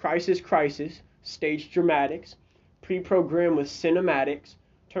 Crisis, stage dramatics, pre-program with cinematics,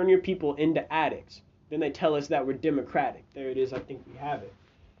 turn your people into addicts. Then they tell us that we're democratic. There it is, I think we have it.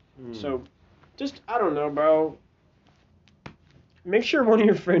 So, just, I don't know, bro. Make sure one of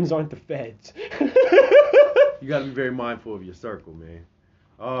your friends aren't the feds. You gotta be very mindful of your circle, man.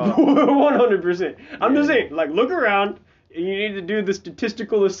 100%. I'm just saying, like, look around. You need to do the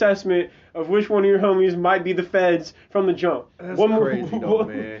statistical assessment of which one of your homies might be the feds from the jump. That's crazy though,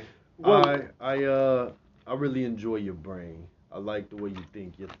 man. I really enjoy your brain. I like the way you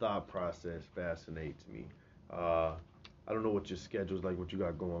think. Your thought process fascinates me. I don't know what your schedule's like, what you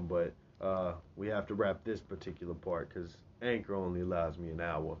got going, but we have to wrap this particular part because Anchor only allows me an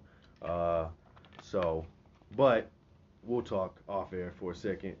hour. But we'll talk off air for a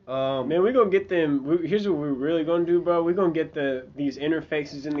second. Man, we're going to get them. Here's what we're really going to do, bro. We're going to get these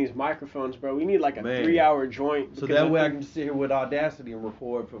interfaces in these microphones, bro. We need like a 3-hour joint. So that way I can sit here with Audacity and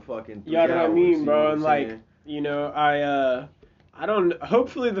record for fucking 3 hours. You know what I mean, bro? And like, saying? I don't,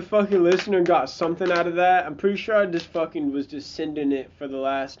 hopefully the fucking listener got something out of that. I'm pretty sure I just fucking was just sending it for the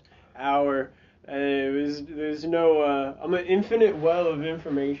last hour. There's no, I'm an infinite well of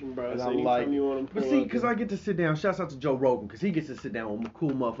information, bro. So anytime you want to pull But see, because I get to sit down, shouts out to Joe Rogan, because he gets to sit down with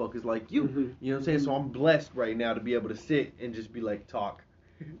cool motherfuckers like you. You know what I'm saying? So I'm blessed right now to be able to sit and just be like, talk.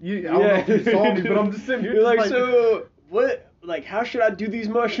 I don't know if you saw me, but I'm just sitting here. You're like, so, what? Like, how should I do these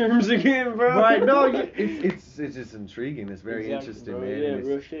mushrooms again, bro? Right, no, it's just intriguing. It's very interesting, bro. man. Yeah,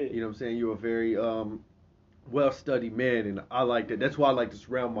 real shit. You know what I'm saying? You're a very well-studied man, and I like that. That's why I like to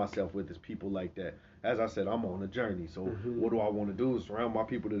surround myself with is people like that. As I said, I'm on a journey, so what do I want to do is surround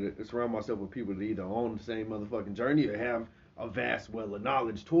myself with people that either on the same motherfucking journey or have a vast well of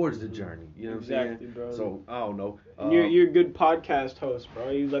knowledge towards the journey. You know what I'm saying? Bro. So I don't know. You're a good podcast host,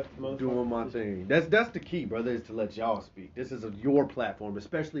 bro. You let the motherfucker doing my thing. That's the key, brother, is to let y'all speak. This is your platform,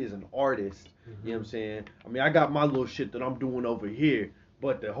 especially as an artist. You know what I'm saying? I mean, I got my little shit that I'm doing over here,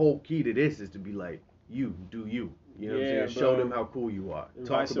 but the whole key to this is to be like, you do you. You know what I'm saying? Bro. Show them how cool you are. And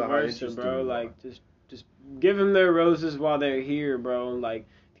Talk vice about versa, how interesting bro. you Like are. just give them their roses while they're here, bro. Like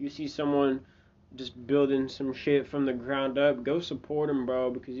if you see someone just building some shit from the ground up, go support them, bro,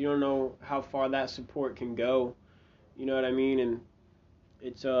 because you don't know how far that support can go. You know what I mean? And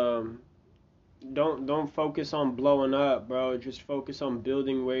it's don't focus on blowing up, bro. Just focus on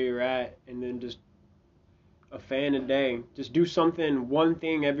building where you're at, and then just a fan a day. Just do something, one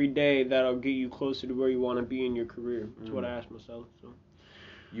thing every day that'll get you closer to where you want to be in your career. That's what I asked myself. So.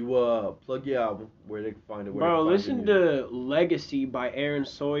 You plug your album where they can find it. Bro, listen to Legacy by Aaron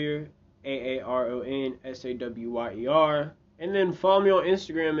Sawyer, AARON SAWYER, and then follow me on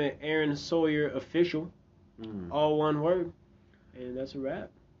Instagram at Aaron Sawyer Official, all one word, and that's a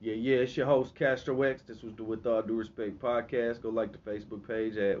wrap. Yeah, it's your host Castro X. This was the With All Due Respect podcast. Go like the Facebook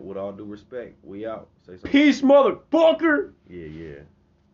page at With All Due Respect. We out. Say something. Peace, motherfucker. Yeah.